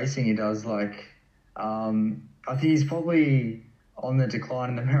lot of racing. He does I think he's probably on the decline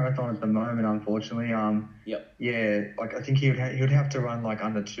in the marathon at the moment, unfortunately. I think he would have to run like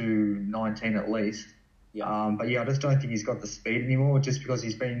under 2:19 at least. But I just don't think he's got the speed anymore, just because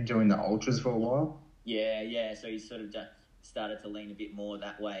he's been doing the ultras for a while. Yeah. So he's sort of just started to lean a bit more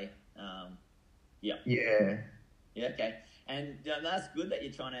that way. Yeah, okay. And that's good that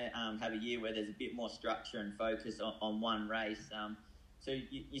you're trying to have a year where there's a bit more structure and focus on one race. So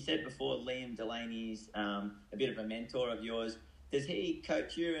you said before Liam Delaney's a bit of a mentor of yours. Does he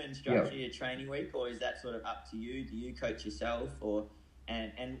coach you and structure your training week, or is that sort of up to you? Do you coach yourself,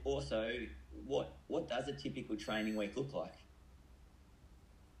 and also what does a typical training week look like?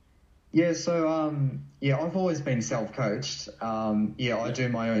 Yeah, so I've always been self-coached. I do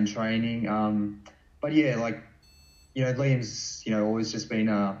my own training. But yeah, like, Liam's, always just been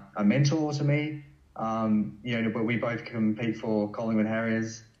a mentor to me. But we both compete for Collingwood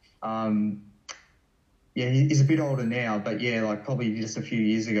Harriers. He's a bit older now, but yeah, like probably just a few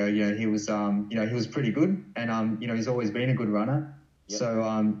years ago, he was, he was pretty good, and he's always been a good runner. Yep.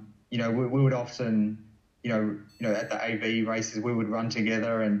 So, we would often, at the AV races, we would run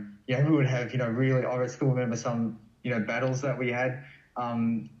together, and we would have, really, I still remember some, battles that we had.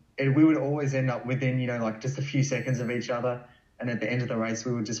 And we would always end up within, like just a few seconds of each other, and at the end of the race,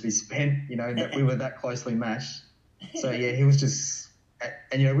 we would just be spent, that we were that closely matched. So yeah, he was just.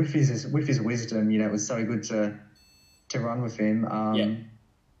 And with his wisdom, it was so good to run with him.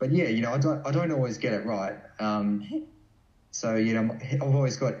 But yeah, I don't always get it right. So I've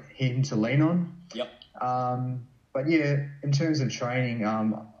always got him to lean on. Yep. But yeah, in terms of training,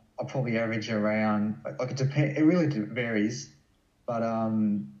 I'll probably average around, like it depends. It really varies, but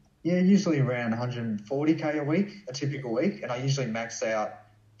usually around 140k a week, a typical week, and I usually max out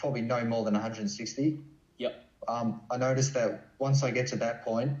probably no more than 160. Yep. I noticed that once I get to that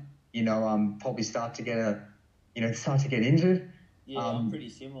point, probably start to get injured. Yeah, I'm pretty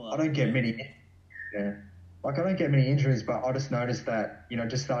similar. I don't get many. Yeah, like I don't get many injuries, but I just noticed that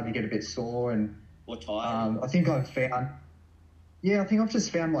just starting to get a bit sore and. Or tired. I think I've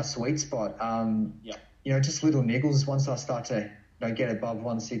just found my sweet spot. Just little niggles once I start to get above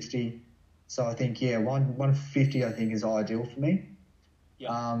 160. So I think 150 I think is ideal for me.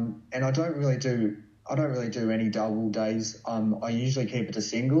 Yeah. And I don't really do any double days. I usually keep it to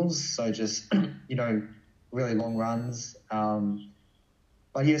singles, so just really long runs.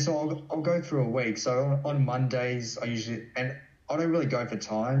 But yeah, so I'll go through a week. So on Mondays and I don't really go for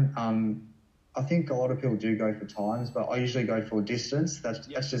time. I think a lot of people do go for times, but I usually go for distance. That's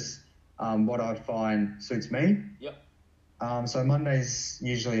just what I find suits me. Yep. So Monday's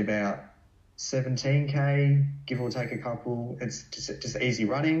usually about 17k, give or take a couple. It's just easy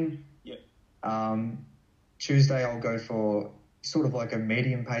running. Tuesday I'll go for sort of like a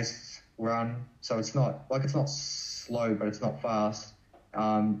medium pace run. So it's not slow, but it's not fast.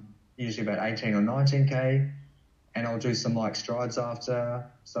 Usually about 18 or 19k, and I'll do some like strides after.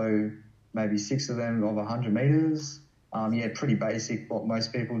 So maybe 6 of them of 100 meters. Pretty basic, what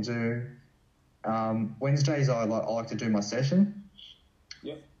most people do. Wednesdays I like to do my session.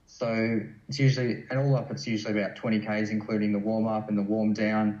 Yep. So it's usually, and all up, it's usually about 20Ks, including the warm up and the warm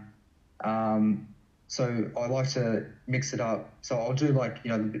down. So I like to mix it up. So I'll do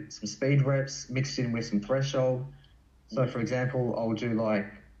some speed reps mixed in with some threshold. So for example, I'll do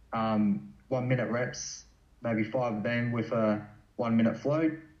 1 minute reps, maybe 5 of them with a 1 minute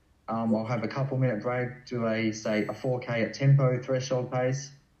float. I'll have a couple minute break, do a 4K at tempo threshold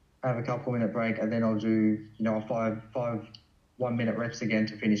pace, have a couple minute break, and then I'll do, a 5 1 minute reps again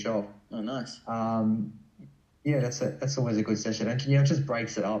to finish off. Oh, nice. That's always a good session. And, it just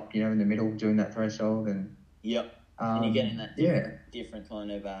breaks it up, in the middle, doing that threshold. And yep. And you're getting that different kind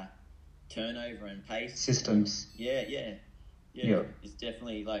of turnover and pace. Systems. Yeah. Yep. It's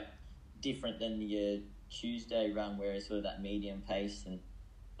definitely, different than your Tuesday run where it's sort of that medium pace. And,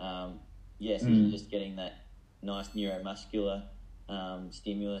 so you're just getting that nice neuromuscular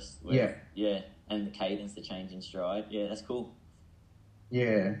stimulus. And the cadence, the change in stride. Yeah, that's cool.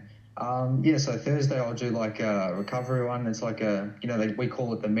 Yeah. So Thursday I'll do a recovery one. It's we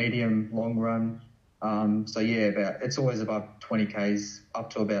call it the medium long run. It's always above 20Ks up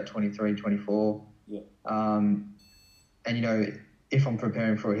to about 23, 24. Yeah. And if I'm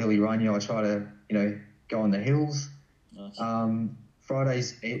preparing for a hilly run, I try to, go on the hills. Nice.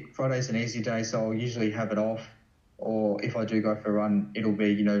 Friday's an easy day, so I'll usually have it off. Or if I do go for a run, it'll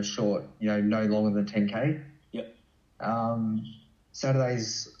be, short, no longer than 10K. Yep.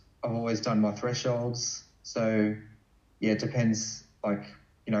 Saturdays, I've always done my thresholds. So, it depends,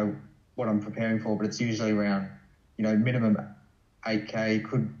 what I'm preparing for, but it's usually around, minimum 8K.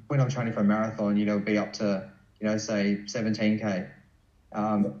 When I'm training for a marathon, be up to, say 17K.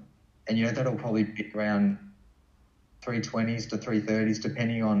 And, that'll probably be around 320s to 330s,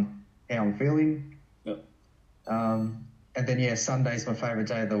 depending on how I'm feeling. Yep. And then, Sunday's my favourite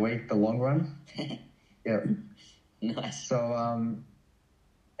day of the week, the long run. Yep. Nice. So,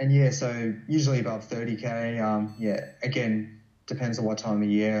 so usually above 30K. Again, depends on what time of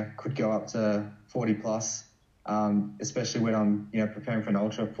year. Could go up to 40 plus, especially when I'm, preparing for an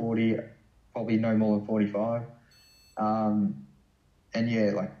ultra 40, probably no more than 45.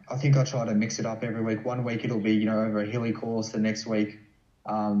 I think I try to mix it up every week. One week it'll be, over a hilly course. The next week,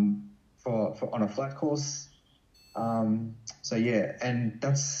 for on a flat course. So yeah, and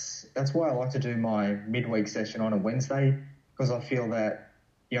that's why I like to do my midweek session on a Wednesday, because I feel that,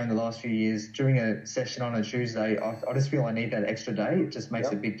 you know, in the last few years, doing a session on a Tuesday, I just feel I need that extra day. It just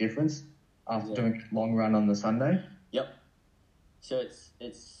makes a big difference after doing a long run on the Sunday. Yep. So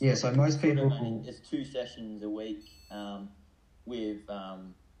it's yeah. So most people, it's 2 sessions a week, with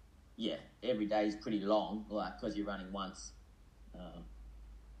every day is pretty long, like because you're running once.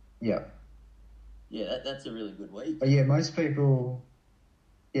 Yeah, that's a really good week. But yeah, most people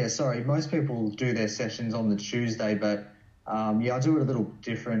do their sessions on the Tuesday, but I do it a little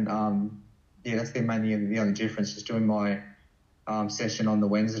different. That's the only difference, just doing my session on the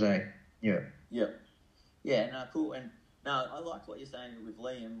Wednesday. Yeah. Yeah, no, cool. And no, I like what you're saying with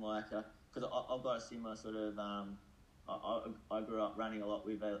Liam, like, because I've got a similar sort of, I grew up running a lot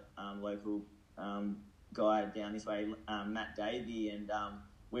with a local guy down this way, Matt Davey, and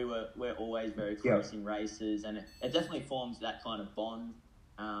we're always very close in races, and it definitely forms that kind of bond.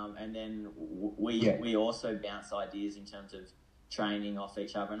 And then we also bounce ideas in terms of training off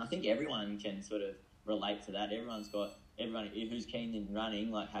each other, and I think everyone can sort of relate to that. Everyone who's keen in running,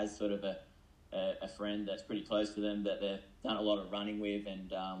 like, has sort of a friend that's pretty close to them that they've done a lot of running with,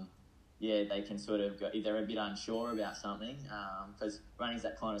 and they can sort of go, if they're a bit unsure about something, because running's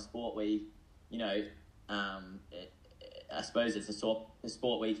that kind of sport where I suppose it's a sport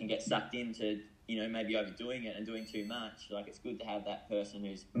where you can get sucked into, maybe overdoing it and doing too much. Like, it's good to have that person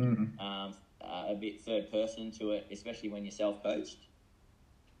who's a bit third person to it, especially when you're self-coached.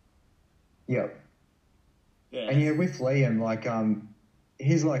 Yeah. And with Liam, like,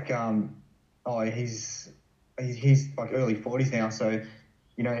 he's like, he's like early 40s now, so,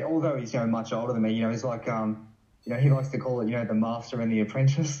 although he's, much older than me, he's like, he likes to call it, the master and the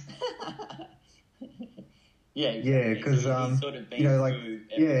apprentice. Yeah, exactly. Yeah, because he's sort of been through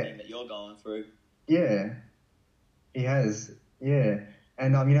everything that you're going through. Yeah, he has. Yeah,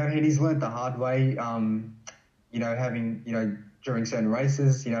 and he's learnt the hard way. Having during certain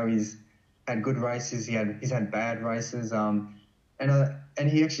races, he's had good races. He's had bad races. And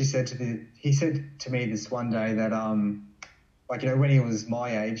he actually said to me this one day that when he was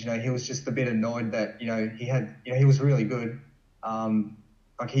my age, he was just a bit annoyed that he was really good.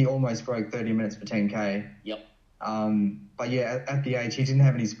 Like, he almost broke 30 minutes for 10K. Yep. But yeah, at the age, he didn't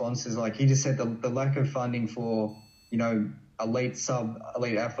have any sponsors. Like, he just said the lack of funding for, elite,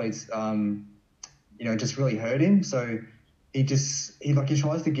 sub-elite athletes, just really hurt him. So he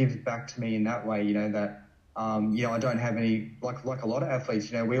tries to give back to me in that way, that, I don't have any, like a lot of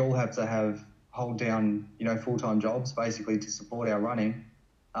athletes, we all have to hold down, full-time jobs basically to support our running.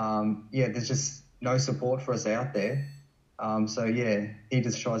 There's just no support for us out there. He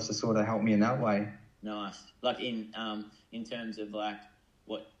just tries to sort of help me in that way. Nice. Like, in terms of, like,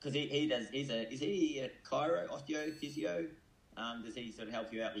 what, because is he a chiro, osteo, physio? Does he sort of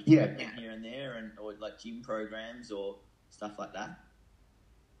help you out with treatment here and there, or like gym programs or stuff like that?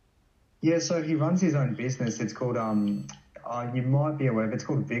 Yeah, so he runs his own business. It's called, you might be aware of it, it's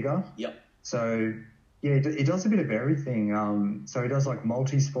called Vigor. Yep. So, yeah, he does a bit of everything. So he does, like,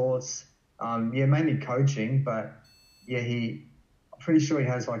 multi-sports, mainly coaching, but, yeah, I'm pretty sure he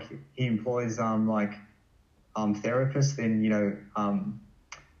has, like, he employs, therapists in,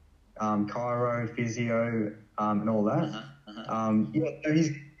 chiro, physio, and all that. So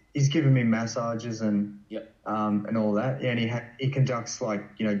he's given me massages and and all that. Yeah, and he conducts,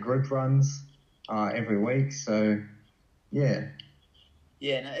 like, group runs every week. So, yeah.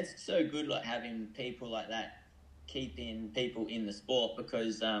 Yeah, no, it's so good, like, having people like that keeping people in the sport,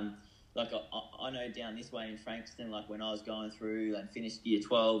 because like, I know down this way in Frankston, like, when I was going through and finished year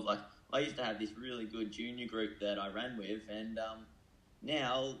 12, like, I used to have this really good junior group that I ran with, and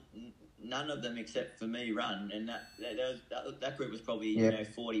now none of them except for me run, and that group was probably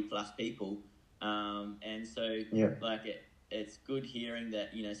 40 plus people, and so like, it's good hearing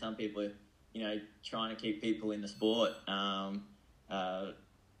that some people are trying to keep people in the sport.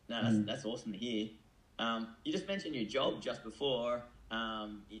 That's awesome to hear. You just mentioned your job just before, how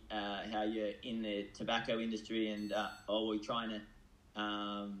you're in the tobacco industry, and we're trying to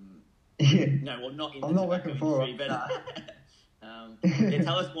no, well, not in the tobacco industry, but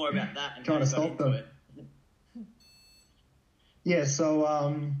tell us more about that and trying to stop them. It. Yeah, so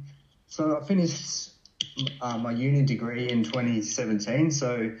I finished my uni degree in 2017.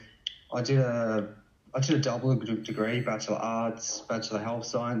 So I did a double degree, Bachelor of Arts, Bachelor of Health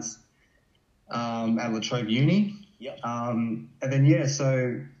Science, at La Trobe Uni. Yep. And then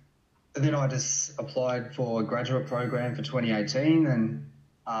I just applied for a graduate program for 2018, and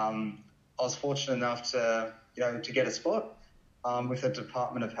I was fortunate enough to get a spot with the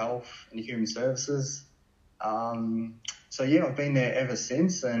Department of Health and Human Services. So yeah, I've been there ever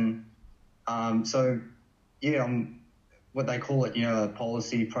since, and so yeah, I'm what they call it, a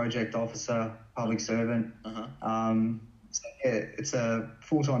policy project officer, public servant. So yeah, it's a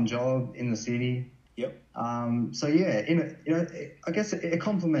full-time job in the city. Yep. So yeah, I guess it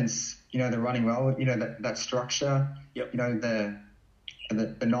complements, the running well, that structure. Yep. The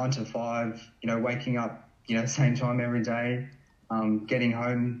 9 to 5, waking up, same time every day, getting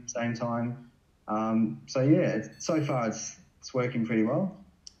home same time. So yeah, so far it's working pretty well.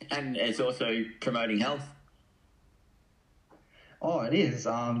 And it's also promoting health. Oh, it is.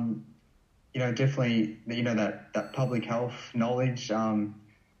 Definitely, that public health knowledge.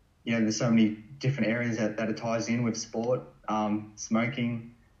 There's so many different areas that it ties in with sport,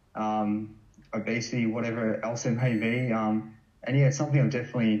 smoking, obesity, whatever else it may be. And yeah, it's something I've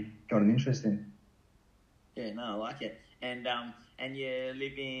definitely got an interest in. Yeah, no, I like it. And you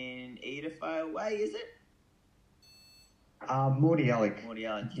live in Edithvale Way, is it? Mordialloc.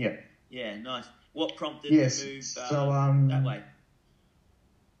 Mordialloc. Yeah. Yeah, nice. What prompted the move that way?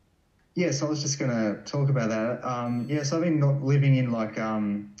 Yeah, so I was just going to talk about that. So I've been living in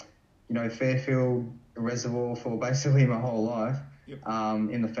Fairfield Reservoir for basically my whole life. Yep.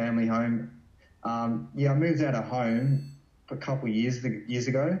 In the family home. I moved out of home a couple of years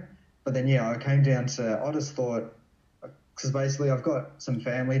ago, but then I came down to. I just thought, because basically I've got some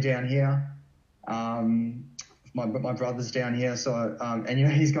family down here. My brother's down here, so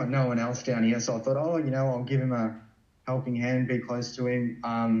he's got no one else down here. So I thought, I'll give him a helping hand, be close to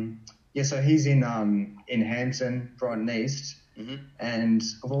him. So he's in Hampton, Brighton East, and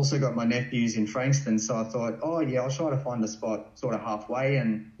I've also got my nephews in Frankston. So I thought, I'll try to find a spot sort of halfway.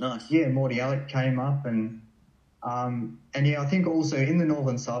 And nice. Mordialloc came up, and I think also in the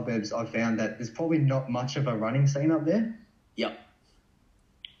northern suburbs, I found that there's probably not much of a running scene up there. Yep.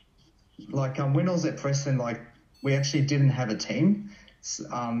 Like when I was at Preston, we actually didn't have a team.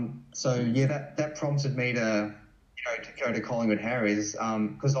 That prompted me to go to Collingwood Harriers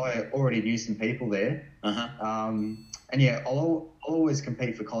because I already knew some people there. I'll always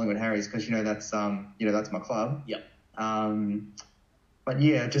compete for Collingwood Harriers because that's my club. Yep. But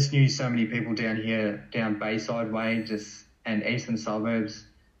I just knew so many people down here, down Bayside Way, and eastern suburbs.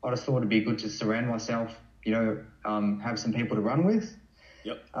 I just thought it'd be good to surround myself, have some people to run with.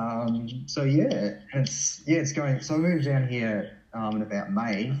 Yep. It's going. So I moved down here in about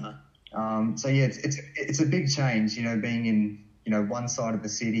May. It's a big change, being in one side of the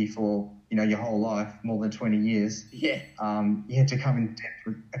city for your whole life, more than 20 years. Yeah. You had to come into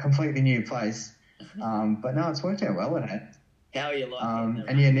a completely new place. But no, it's worked out well at it. How are you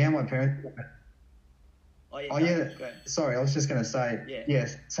liking now my parents. Great. Sorry, I was just going to say. Yeah.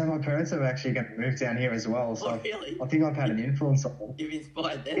 Yes. So my parents are actually going to move down here as well. So really? I think I've had an influence on them. You've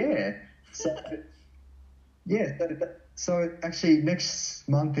inspired them. Yeah. So actually next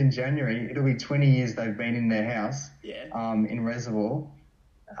month in January, it'll be 20 years they've been in their house. Yeah. In Reservoir.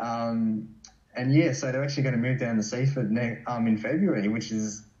 So they're actually going to move down to Seaford in February, which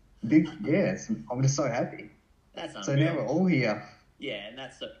is big. Yeah. I'm just so happy. That's unreal. So now we're all here. Yeah, and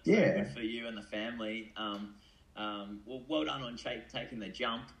that's so good for you and the family. Well done on taking the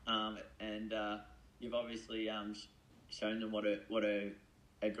jump, and you've obviously shown them what a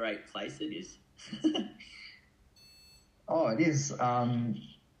great place it is. Oh, it is.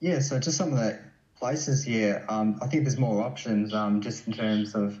 So just some of the places here. I think there's more options. Just in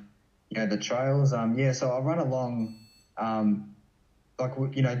terms of the trails. So I run along.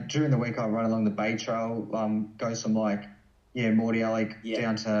 During the week I run along the Bay Trail. Goes from Mordialloc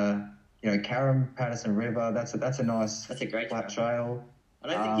down to Carrum, Patterson River. That's a nice. That's a great flat trail. I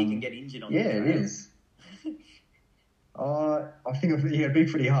don't think you can get injured on. Yeah, it is. I think it'd be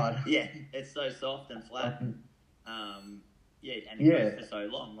pretty hard. Yeah, it's so soft and flat. And it goes for so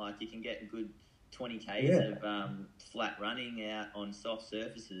long. You can get a good 20 Ks of flat running out on soft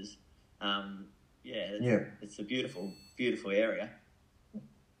surfaces. It's a beautiful, beautiful area.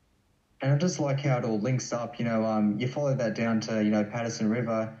 And I just like how it all links up. You follow that down to Patterson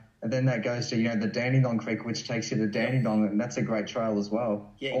River, and then that goes to the Dandenong Creek, which takes you to Dandenong, and that's a great trail as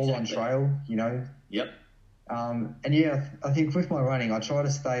well. Yeah, all on trail. Yep. I think with my running, I try to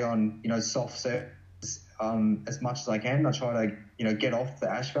stay on soft surface as much as I can. I try to get off the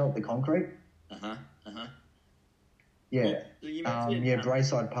asphalt, the concrete. Yeah. Well, you mentioned,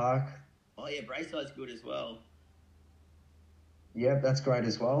 Brayside Park. Oh yeah, Brayside's good as well. Yeah, that's great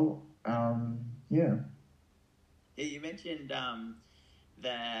as well. Yeah, you mentioned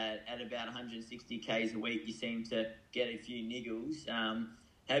that at about 160 Ks a week, you seem to get a few niggles.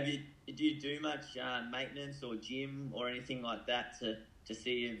 Do you do much maintenance or gym or anything like that to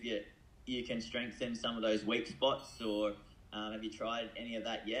see if you can strengthen some of those weak spots, or have you tried any of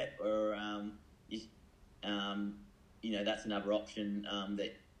that yet? Or that's another option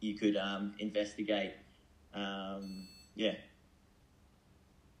that you could investigate. Yeah.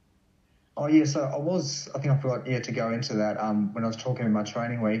 Oh yeah, so I think I forgot to go into that when I was talking in my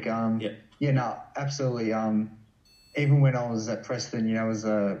training week. Absolutely. Even when I was at Preston, as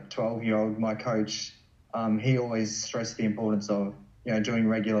a 12-year-old, my coach, he always stressed the importance of, doing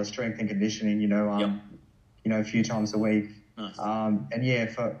regular strength and conditioning, a few times a week. Nice.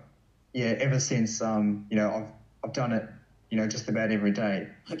 Ever since, I've done it, just about every day.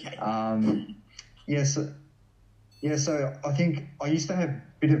 Okay. So I think I used to have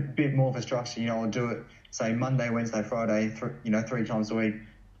a bit more of a structure. I'll do it, say, Monday, Wednesday, Friday, 3 times a week.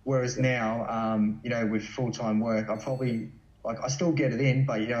 Whereas now, with full-time work, I probably, I still get it in,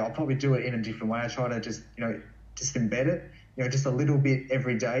 but, I'll probably do it in a different way. I try to just embed it, just a little bit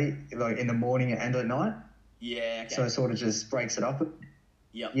every day, like in the morning and at night. Yeah, okay. So it sort of just breaks it up.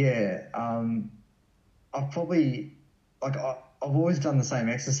 Yep. Yeah. I've probably, I've always done the same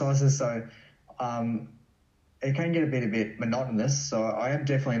exercises, so it can get a bit monotonous. So I am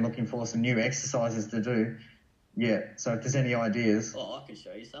definitely looking for some new exercises to do. Yeah. So if there's any ideas. Oh, I can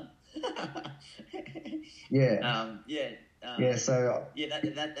show you some. Yeah. So. Yeah,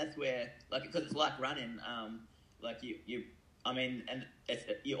 that's where, because it's like running.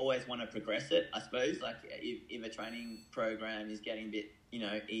 You always want to progress it, I suppose. Like if a training program is getting a bit,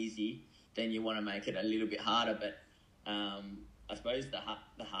 easy, then you want to make it a little bit harder. But I suppose the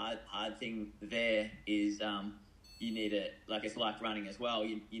hard thing there is you need to, it's like running as well.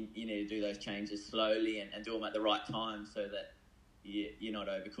 You need to do those changes slowly and do them at the right time so that you're not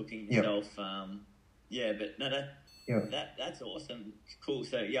overcooking yourself. That's awesome. Cool.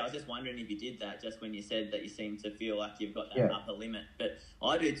 So, I was just wondering if you did that just when you said that you seem to feel like you've got that upper limit. But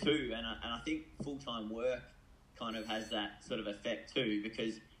I do too, and I think full-time work kind of has that sort of effect too,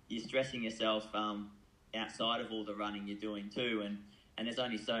 because you're stressing yourself outside of all the running you're doing too, and there's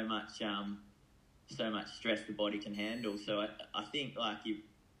only so much stress the body can handle. So I think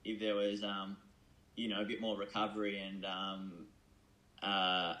if there was a bit more recovery and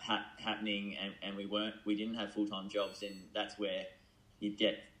happening, and we didn't have full-time jobs, and that's where you'd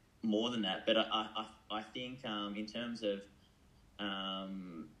get more than that. But I think in terms of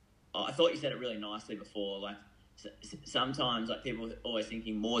I thought you said it really nicely before. Sometimes people are always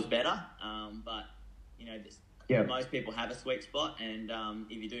thinking more's better, but most people have a sweet spot, and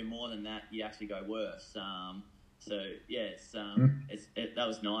if you do more than that, you actually go worse. That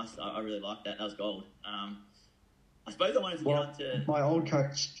was nice. I really liked that. That was gold. I suppose I wanted to get on to my old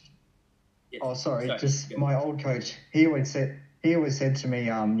coach. Yes. Oh, sorry. My old coach. He always said to me,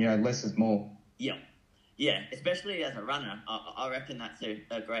 less is more. Yeah. Especially as a runner, I reckon that's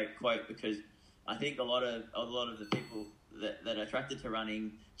a great quote, because I think a lot of the people that are attracted to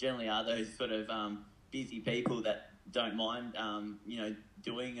running generally are those sort of busy people that don't mind,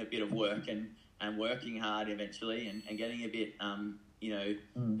 doing a bit of work and working hard eventually and getting a bit,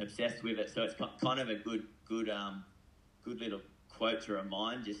 obsessed with it. So it's kind of a good little quote to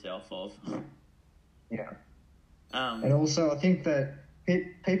remind yourself of. Yeah. And also I think that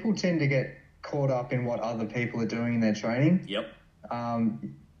people tend to get caught up in what other people are doing in their training. Yep.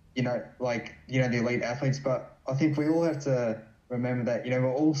 The elite athletes, but I think we all have to remember that,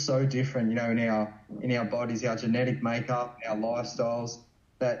 we're all so different, in our bodies, our genetic makeup, our lifestyles,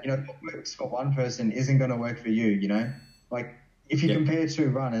 that, what works for one person isn't going to work for you, if you compare two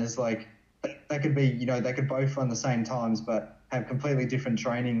runners, they could be, they could both run the same times, but have completely different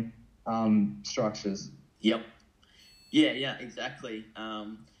training structures. Yep. Yeah, exactly.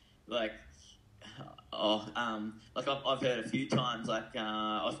 I've heard a few times,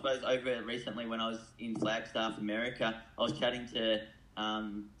 I suppose over recently when I was in Flagstaff, America, I was chatting to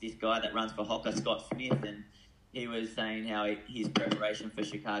this guy that runs for Hoka, Scott Smith, and he was saying how his preparation for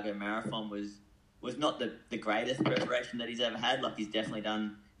Chicago Marathon was not the greatest preparation that he's ever had. He's definitely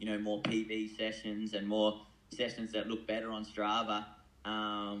done, more PB sessions and more sessions that look better on Strava,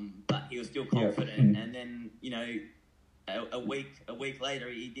 but he was still confident. And then, a week later,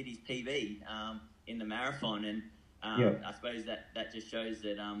 he did his PB in the marathon, and I suppose that just shows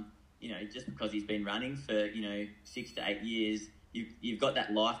that just because he's been running for 6 to 8 years, you've got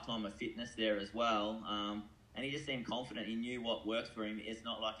that lifetime of fitness there as well. And he just seemed confident. He knew what worked for him. It's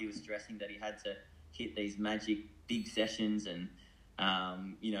not like he was stressing that he had to hit these magic big sessions and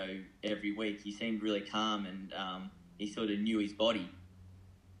every week. He seemed really calm, and he sort of knew his body.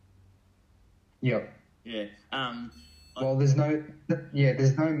 Yep. Yeah. Well, there's no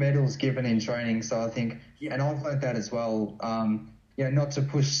medals given in training, so I think, and I've learned that as well. not to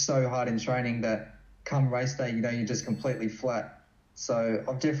push so hard in training that come race day, you're just completely flat. So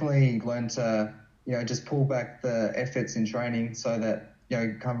I've definitely learned to, just pull back the efforts in training so that,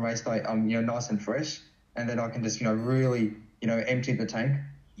 come race day, I'm, nice and fresh, and then I can just, really, empty the tank.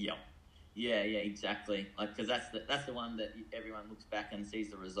 Yep. Yeah, exactly. Like, because that's the one that everyone looks back and sees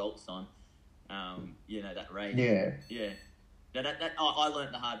the results on. That race. Yeah. Yeah. Now that I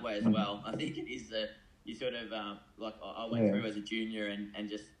learned the hard way as well. I think it is you sort of like I went through as a junior and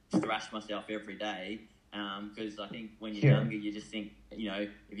just thrashed myself every day. Because I think when you're younger, you just think,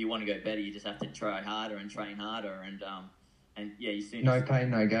 if you want to go better, you just have to try harder and train harder, and you soon no pain,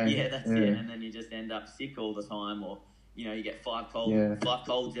 no gain. Yeah, that's it. And then you just end up sick all the time, or you get five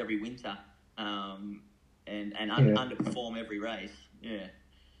colds every winter, and underperform every race. Yeah.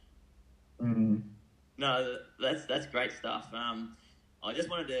 Mm. No, that's great stuff. I just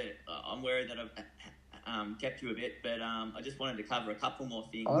wanted to. I'm worried that I've kept you a bit, but I just wanted to cover a couple more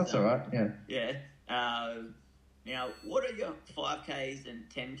things. Oh, that's all right. Yeah. Yeah. Now, what are your 5Ks and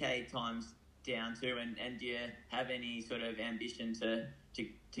 10K times down to, and do you have any sort of ambition to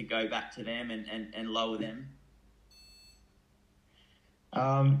go back to them and lower them?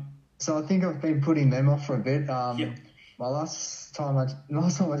 So I think I've been putting them off for a bit. My last time I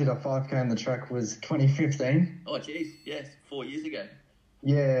did a 5K on the track was 2015. Oh, geez, yes, 4 years ago.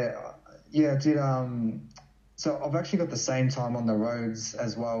 Yeah, I did. So I've actually got the same time on the roads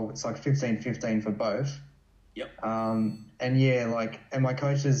as well. It's like 15:15 for both. Yep. And my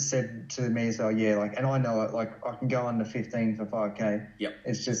coaches said to me, and I know it, like I can go under 15 for 5K. Yep.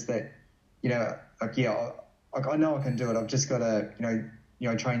 It's just that, I know I can do it. I've just got to,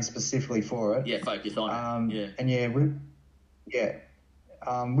 train specifically for it. Yeah, focus on it. Yeah.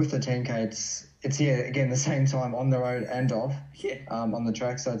 And with the 10K, it's again the same time on the road and off. Yeah. On the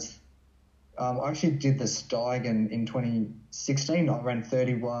track, so it's. I actually did the Steigen in 2016. I ran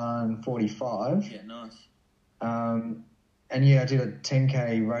 31:45. Yeah, nice. I did a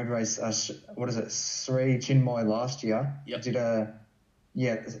 10K road race. Sri Chinmoy last year. Yep. I did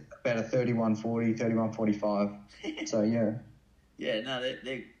about a 31:40, 31:45. So yeah. Yeah, no,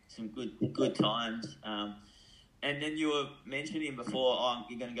 they're some good times. And then you were mentioning before,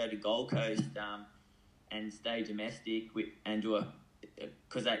 you're going to go to Gold Coast and stay domestic and do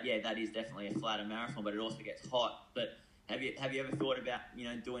because that is definitely a flatter marathon, but it also gets hot. But have you ever thought about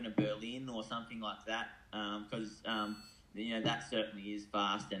doing a Berlin or something like that? Because that certainly is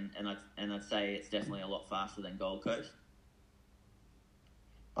fast, and I'd say it's definitely a lot faster than Gold Coast.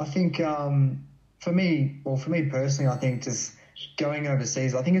 I think for me personally, I think just going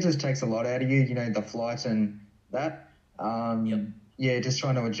overseas, I think it just takes a lot out of you. The flight and that. Just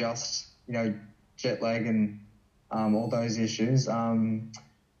trying to adjust. Jet lag and all those issues. I'm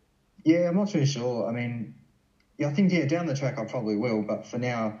not too sure. I mean, I think down the track I probably will, but for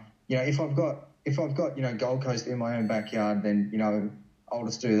now, if I've got Gold Coast in my own backyard, then I'll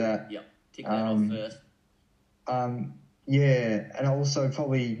just do that. Yep, tick that off first. And also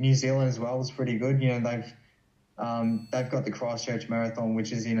probably New Zealand as well is pretty good. They've got the Christchurch Marathon,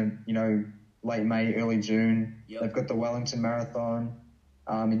 which is in late May, early June. Yep. They've got the Wellington Marathon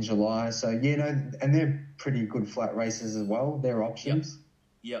in July. So and they're pretty good flat races as well. They're options.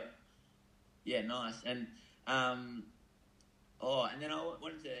 Yep. Yeah, nice. And and then I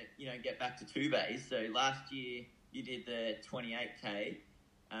wanted to get back to two bays. So last year you did the 28K,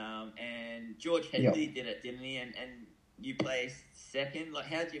 and George Headley did it, didn't he? And you placed second. Like,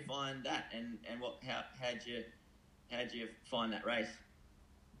 how'd you find that? And how'd you find that race?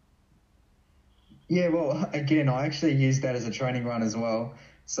 Yeah, well, again, I actually used that as a training run as well.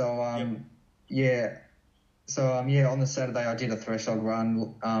 So, on the Saturday I did a threshold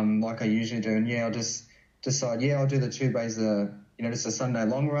run, like I usually do. And I'll just decide, I'll do the 2 bays, just a Sunday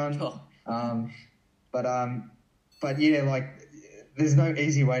long run. Oh. But there's no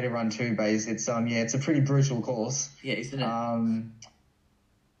easy way to run 2 bays. It's, it's a pretty brutal course. Yeah, isn't it?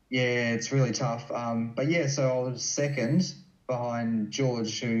 It's really tough. So I was second behind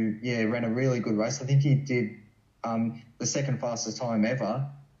George, who ran a really good race. I think he did the second fastest time ever.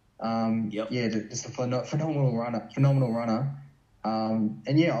 Just a phenomenal runner. I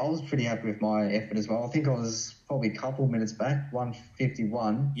was pretty happy with my effort as well. I think I was probably a couple minutes back,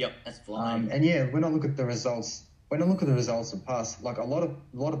 1:51. Yep, that's flying. When I look at the results of past, like a lot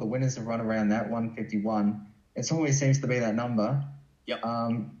of the winners have run around that 1:51. It always seems to be that number. Yep.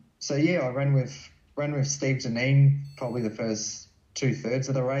 I ran with Steve Janine probably the first 2/3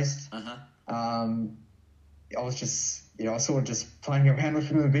 of the race. Uh-huh. I was just, I sort of just playing around with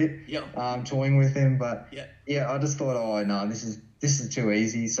him a bit, toying with him, but I just thought, oh no, this is too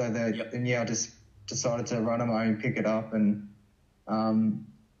easy. So then I just decided to run on my own, pick it up, and From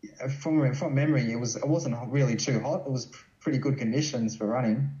memory, it wasn't really too hot. It was pretty good conditions for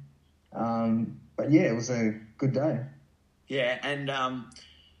running. But yeah, it was a good day. Yeah, and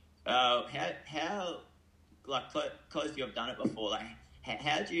how like close you've done it before? Like,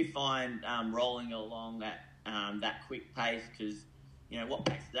 how do you find rolling along that quick pace? Because what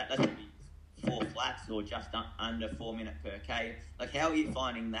pace is that? That's gonna be 4 flats or just under 4 minutes per k. Like, how are you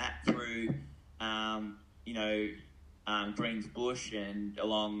finding that through Greens Bush and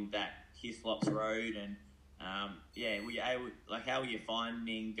along that Hislops Road and were you able, like, how are you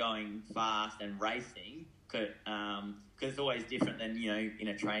finding going fast and racing? Because it's always different than in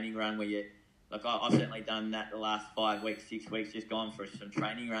a training run where you, like, I've certainly done that the last 5 weeks, 6 weeks, just gone for some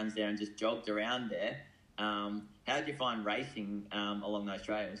training runs there and just jogged around there. How did you find racing along those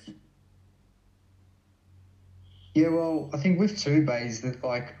trails? Yeah, well, I think with two bays, that,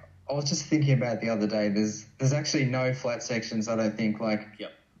 like, I was just thinking about the other day, there's actually no flat sections, I don't think. Like,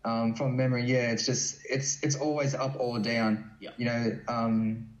 yep. From memory, yeah, it's always up or down. Yep.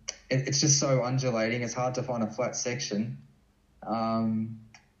 It's just so undulating. It's hard to find a flat section.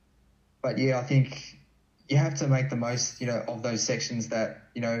 But yeah, I think you have to make the most, of those sections that,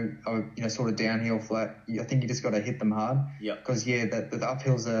 are, sort of downhill flat. I think you just got to hit them hard. Yeah. Because the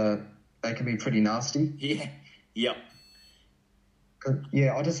uphills they can be pretty nasty. Yeah. Yep.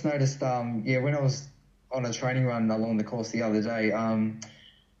 Yeah, I just noticed, when I was on a training run along the course the other day,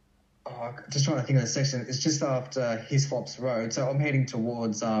 just trying to think of the section. It's just after Hislops Road, so I'm heading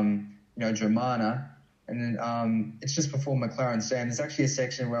towards, Dramana, and then it's just before McLaren Stand. There's actually a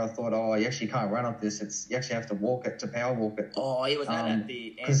section where I thought, you actually can't run up this. You actually have to walk it to power walk it. Oh, yeah, was that at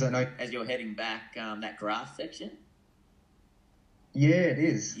the end as you're heading back, that grass section? Yeah, it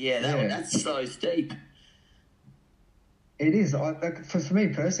is. Yeah, that's so steep. It is. For me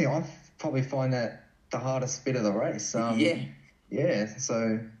personally, I probably find that the hardest bit of the race. Yeah.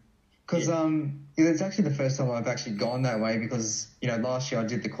 So, because it's actually the first time I've actually gone that way because last year I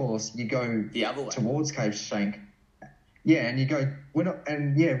did the course. You go the other way towards Cape Shank. Yeah, and you go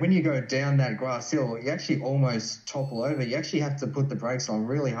when you go down that grass hill, you actually almost topple over. You actually have to put the brakes on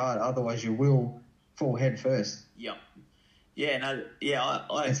really hard, otherwise you will fall head first. Yep. Yeah. No. Yeah.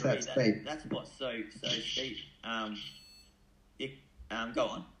 I it's agree. That steep. That's what's so steep. Go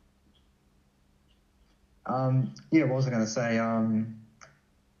on. What was I going to say?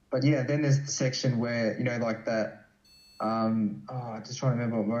 But yeah, then there's the section where, like that, just trying to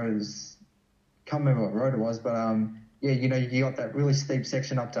remember what road it was. Can't remember what road it was, but, you got that really steep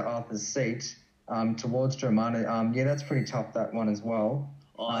section up to Arthur's Seat, towards Dramana. That's pretty tough, that one as well.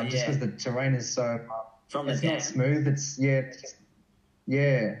 Just because the terrain is so, it's not smooth. It's,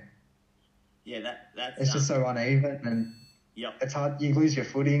 yeah. Yeah, that's... It's just so uneven and... Yep. It's hard. You lose your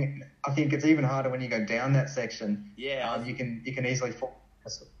footing. I think it's even harder when you go down that section. Yeah. You can easily fall.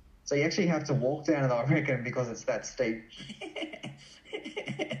 So you actually have to walk down it, I reckon, because it's that steep.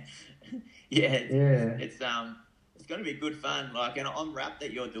 It's going to be good fun. Like, and I'm rapt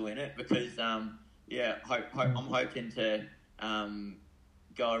that you're doing it because I'm hoping to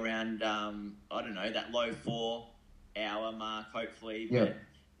go around I don't know, that low 4 hour mark hopefully. Yeah. But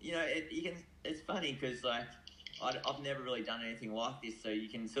it's funny because like I've never really done anything like this, so you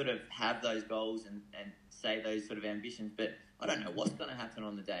can sort of have those goals and say those sort of ambitions, but I don't know what's going to happen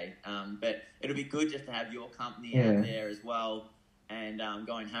on the day. But it'll be good just to have your company out there as well and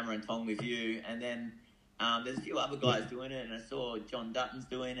going hammer and tong with you. And then there's a few other guys doing it, and I saw John Dutton's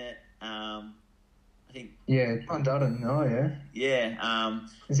doing it. I think... Yeah, John Dutton. Oh, yeah. Yeah.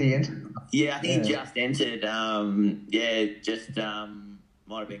 Is he entered? Yeah, I think he just entered.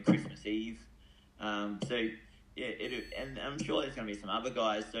 Might have been Christmas Eve. So... Yeah, and I'm sure there's going to be some other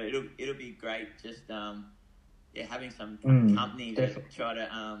guys, so it'll be great just having some company to try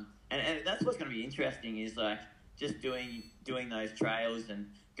to and that's what's going to be interesting is like just doing those trails and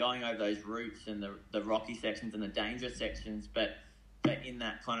going over those routes and the rocky sections and the dangerous sections, but in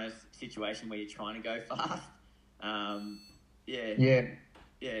that kind of situation where you're trying to go fast.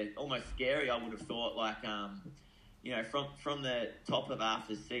 Almost scary. I would have thought like from the top of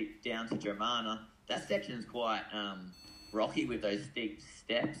Arthur's Seat down to Dramana. That section's quite rocky with those steep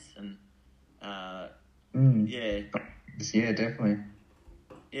steps and Yeah, definitely.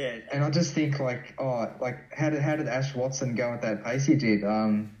 Yeah. And I just think how did Ash Watson go at that pace he did?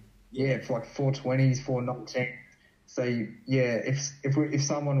 For like 420s, 419. So if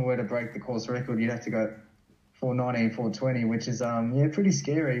someone were to break the course record, you'd have to go 419, 420, which is pretty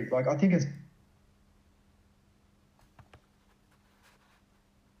scary. Like I think it's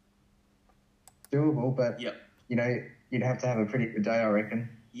doable, but you'd have to have a pretty good day, I reckon.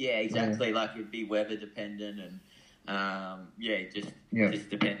 Yeah, exactly. Like it'd be weather dependent, and Just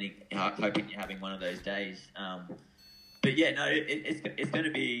depending, hoping you're having one of those days. But yeah, no, it's going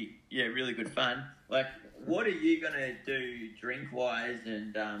to be really good fun. Like, what are you going to do drink wise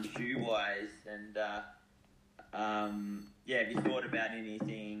and shoe wise? And have you thought about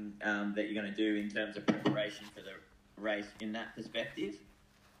anything that you're going to do in terms of preparation for the race in that perspective?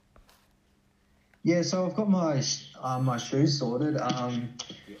 Yeah, so I've got my my shoes sorted. I've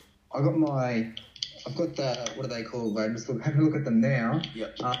got the, what are they called? I'm just having a look at them now.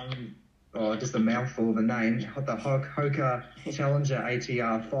 Yep. Just a mouthful of a name. The Hoka Challenger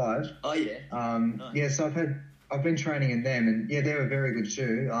ATR 5. Oh yeah. Nice. Yeah, so I've been training in them, and yeah, they're a very good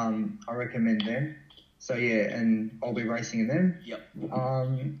shoe. I recommend them. So yeah, and I'll be racing in them. Yep.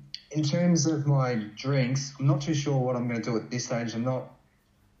 In terms of my drinks, I'm not too sure what I'm going to do at this stage. I'm not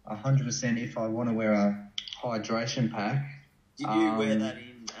 100% if I want to wear a hydration pack. Did you wear that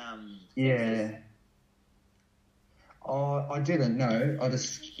in? Yeah. I didn't know. I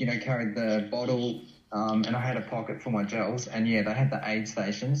just, carried the bottle, and I had a pocket for my gels, and yeah, they had the aid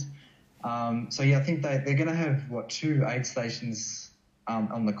stations. So yeah, I think they're going to have 2 aid stations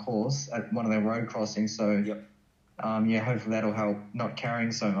on the course at one of their road crossings. So yep. Hopefully that'll help not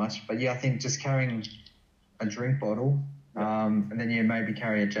carrying so much. But yeah, I think just carrying a drink bottle, yep. And then maybe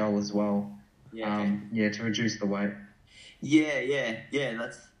carry a gel as well. Yeah. Okay. To reduce the weight. Yeah.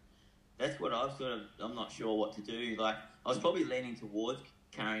 That's what I'm not sure what to do. Like, I was probably leaning towards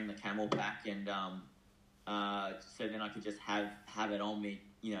carrying the camel pack, and so then I could just have it on me,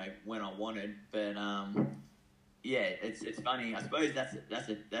 when I wanted. But it's funny. I suppose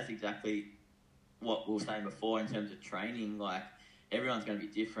that's exactly what we were saying before in terms of training. Like, everyone's going to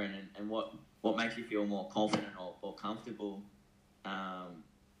be different, and what makes you feel more confident or comfortable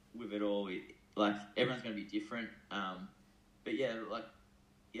with it all. Like, everyone's going to be different. But yeah, like.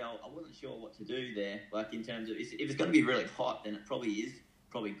 Yeah, I wasn't sure what to do there. Like, in terms of, if it's going to be really hot, then it probably is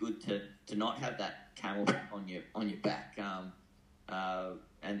good to not have that camel on your back.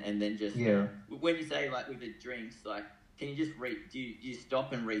 And then just when you say, like, with the drinks, like, can you just do you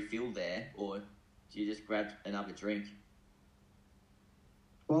stop and refill there, or do you just grab another drink?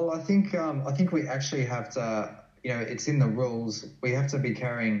 Well, I think we actually have to. It's in the rules. We have to be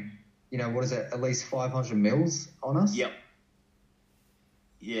carrying, what is it? At least 500 mils on us. Yep.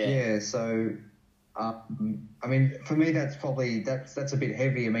 Yeah. So, I mean, for me, that's a bit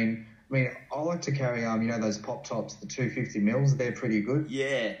heavy. I mean, I like to carry those pop tops, the 250 mils. They're pretty good.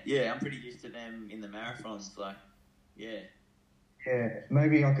 Yeah. I'm pretty used to them in the marathons. Like, yeah. Yeah,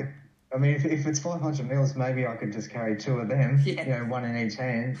 maybe I could. I mean, if it's 500 mils, maybe I could just carry 2 of them. Yeah. One in each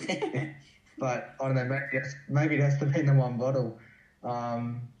hand. But I don't know. Maybe that's the in one bottle.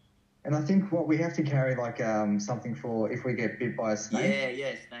 And I think we have to carry, like, something for if we get bit by a snake.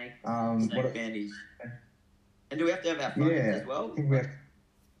 Yeah, snake bandage. And do we have to have our phones as well? I think we have.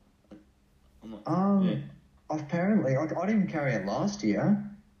 Apparently, I didn't carry it last year.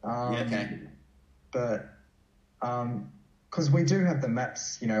 Okay. But because we do have the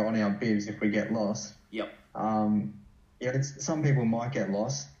maps, on our bibs if we get lost. Yep. Some people might get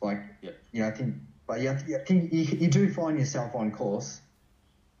lost, like. Yep. I think you do find yourself on course.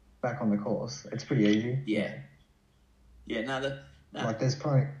 Back on the course, it's pretty easy. Yeah. No. Like, there's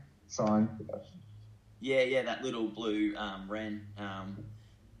probably sign. Yeah, that little blue wren,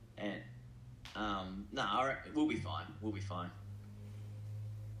 we'll be fine.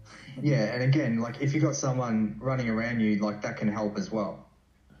 Yeah, and again, like, if you got someone running around you, like, that can help as well.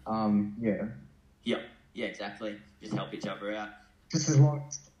 Yeah. Yep. Yeah, exactly. Just help each other out. Just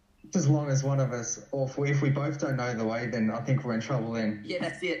as long as one of us, or if we both don't know the way, then I think we're in trouble then. Yeah,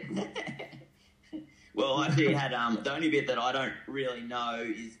 that's it. Well, I actually had the only bit that I don't really know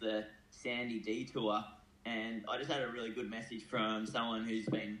is the Sandy Detour, and I just had a really good message from someone who's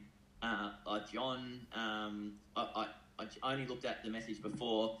been John. I only looked at the message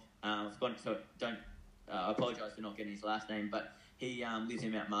before. I've forgotten, so I apologise for not getting his last name, but he lives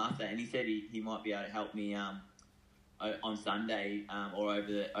in Mount Martha, and he said he might be able to help me on Sunday or over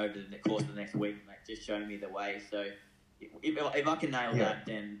the course of the next week, like, just show me the way. So if I can nail that,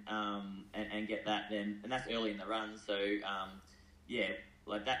 then and get that, then, and that's early in the run. So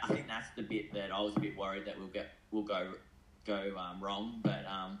like that, I think that's the bit that I was a bit worried that we'll go wrong. But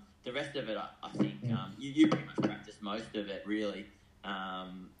the rest of it, I think you pretty much practiced most of it really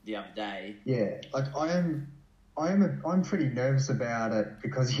the other day. Yeah, like I'm pretty nervous about it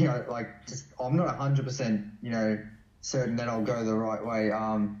because I'm not 100% certain that I'll go the right way.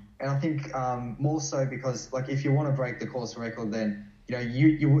 And I think more so because, like, if you want to break the course record, then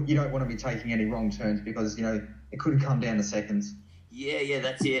you don't want to be taking any wrong turns because it could come down to seconds. Yeah,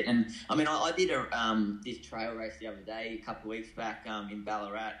 that's it. And I mean, I did this trail race the other day, a couple of weeks back, in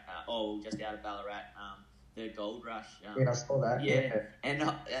Ballarat, just out of Ballarat, the Gold Rush. I saw that. Yeah. And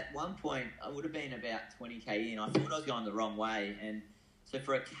at one point, I would have been about 20k in. I thought I was going the wrong way, and so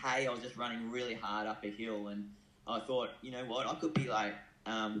for a k, I was just running really hard up a hill, and I thought, you know what, I could be like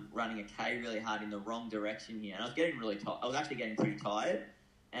running a k really hard in the wrong direction here, and I was getting really tired. I was actually getting pretty tired,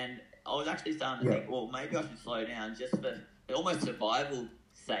 and I was actually starting to think, well, maybe I should slow down just for almost survival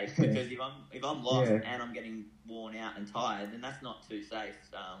sake, because if I'm lost and I'm getting worn out and tired, then that's not too safe.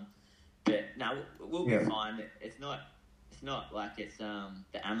 But no, we'll be fine. It's not like it's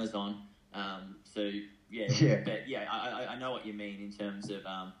the Amazon. So but I know what you mean in terms of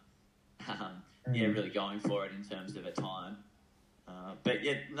really going for it in terms of a time.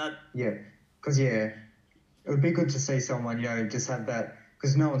 Because it would be good to see someone, you know, just have that,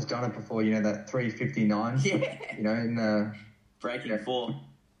 because no one's done it before, you know, that 3:59. You know, in the Breaking 4.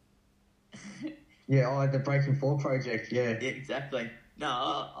 The Breaking 4 project. Yeah, exactly. No,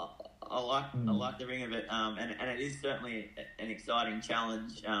 I like the ring of it, and it is certainly an exciting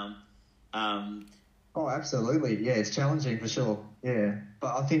challenge. Oh, absolutely. Yeah, it's challenging for sure. Yeah,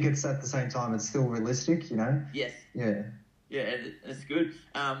 but I think it's at the same time it's still realistic. You know. Yes. Yeah. Yeah, it's good.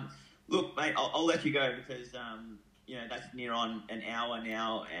 Look, mate, I'll let you go because you know, that's near on an hour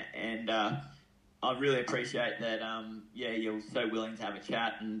now, and I really appreciate that. You're so willing to have a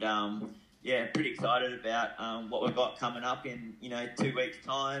chat, and pretty excited about what we've got coming up in 2 weeks'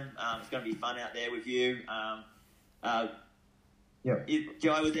 time. It's going to be fun out there with you.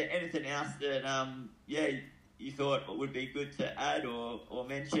 Joe, was there anything else that you thought would be good to add or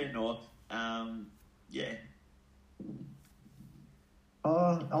mention or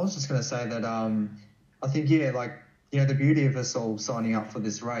I was just going to say that I think the beauty of us all signing up for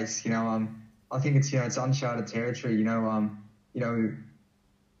this race, I think it's it's uncharted territory.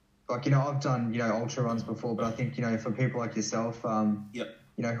 I've done ultra runs before, but I think for people like yourself, who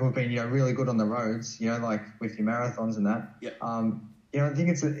have been really good on the roads, like with your marathons and that. I think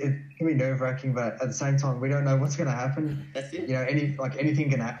it can be nerve wracking, but at the same time, we don't know what's going to happen. That's it. Anything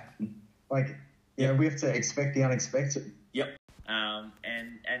can happen. We have to expect the unexpected. Yep.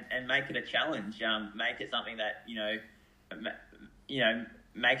 And make it a challenge. Make it something that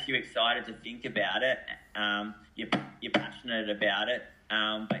makes you excited to think about it. You're passionate about it.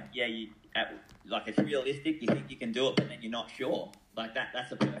 But it's realistic. You think you can do it, but then you're not sure. Like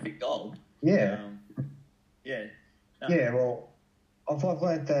that's a perfect goal. Yeah. Well, I've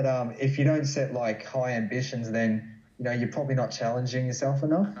learned that if you don't set high ambitions, then you're probably not challenging yourself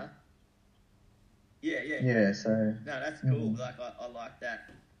enough. Uh-huh. Yeah. So no, that's cool. I like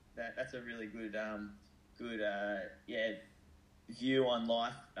that. That's a really good view on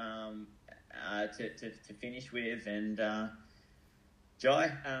life to finish with. And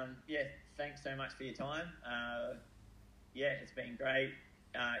Jai, thanks so much for your time. It's been great.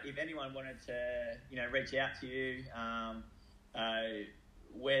 If anyone wanted to reach out to you,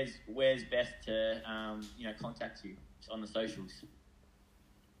 where's best to contact you on the socials?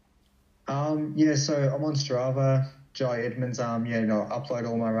 So I'm on Strava, Jai Edmonds. I upload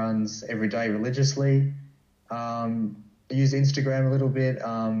all my runs every day religiously. I use Instagram a little bit.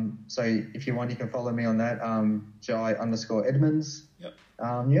 So if you want, you can follow me on that. Jai_Edmonds.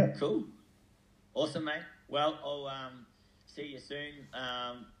 Yep. Cool. Awesome, mate. Well, I'll see you soon.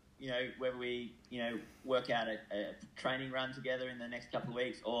 Whether we work out a training run together in the next couple of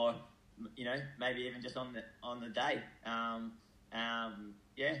weeks, or maybe even just on the day.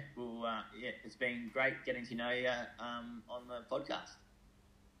 It's been great getting to know you on the podcast.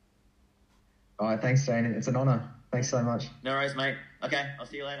 All right, thanks, Dane. It's an honour. Thanks so much. No worries, mate. Okay, I'll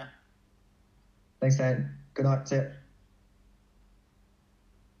see you later. Thanks, Dane. Good night. See ya.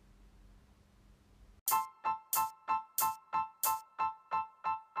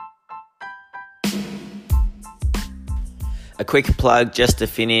 A quick plug just to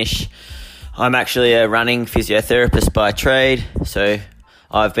finish. I'm actually a running physiotherapist by trade, so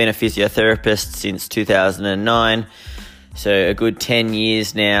I've been a physiotherapist since 2009, so a good 10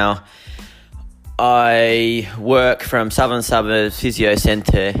 years now. I work from Southern Suburbs Physio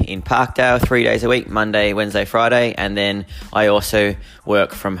Centre in Parkdale 3 days a week, Monday, Wednesday, Friday, and then I also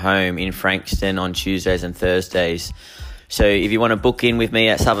work from home in Frankston on Tuesdays and Thursdays. So if you want to book in with me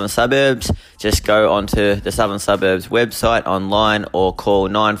at Southern Suburbs, just go onto the Southern Suburbs website online or call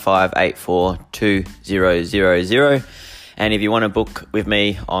 9584 2000. And if you want to book with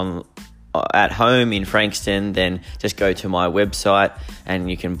me at home in Frankston, then just go to my website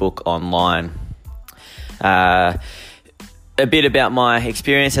and you can book online. A bit about my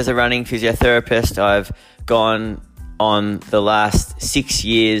experience as a running physiotherapist. I've gone on the last 6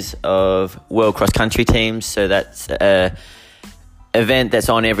 years of World Cross Country teams. So that's an event that's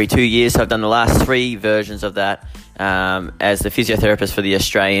on every 2 years. So I've done the last 3 versions of that as the physiotherapist for the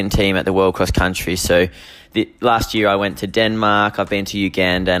Australian team at the World Cross Country. So last year I went to Denmark, I've been to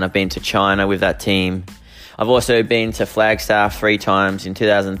Uganda, and I've been to China with that team. I've also been to Flagstaff 3 times in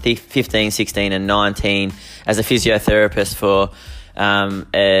 2015, 16 and 19 as a physiotherapist for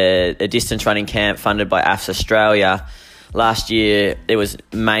a distance running camp funded by AFS Australia. Last year it was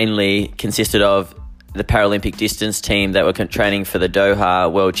mainly consisted of the Paralympic distance team that were training for the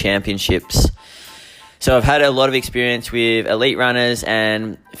Doha World Championships. So I've had a lot of experience with elite runners,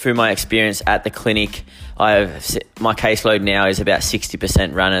 and through my experience at the clinic, my caseload now is about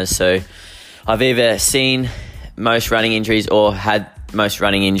 60% runners. So I've either seen most running injuries or had most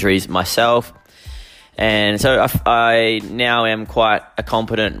running injuries myself. And so I now am quite a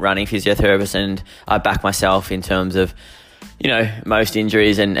competent running physiotherapist, and I back myself in terms of, most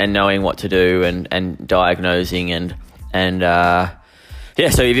injuries and knowing what to do and diagnosing and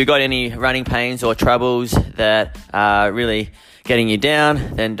so if you've got any running pains or troubles that are really getting you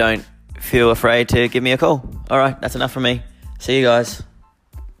down, then don't feel afraid to give me a call. All right, that's enough from me. See you guys.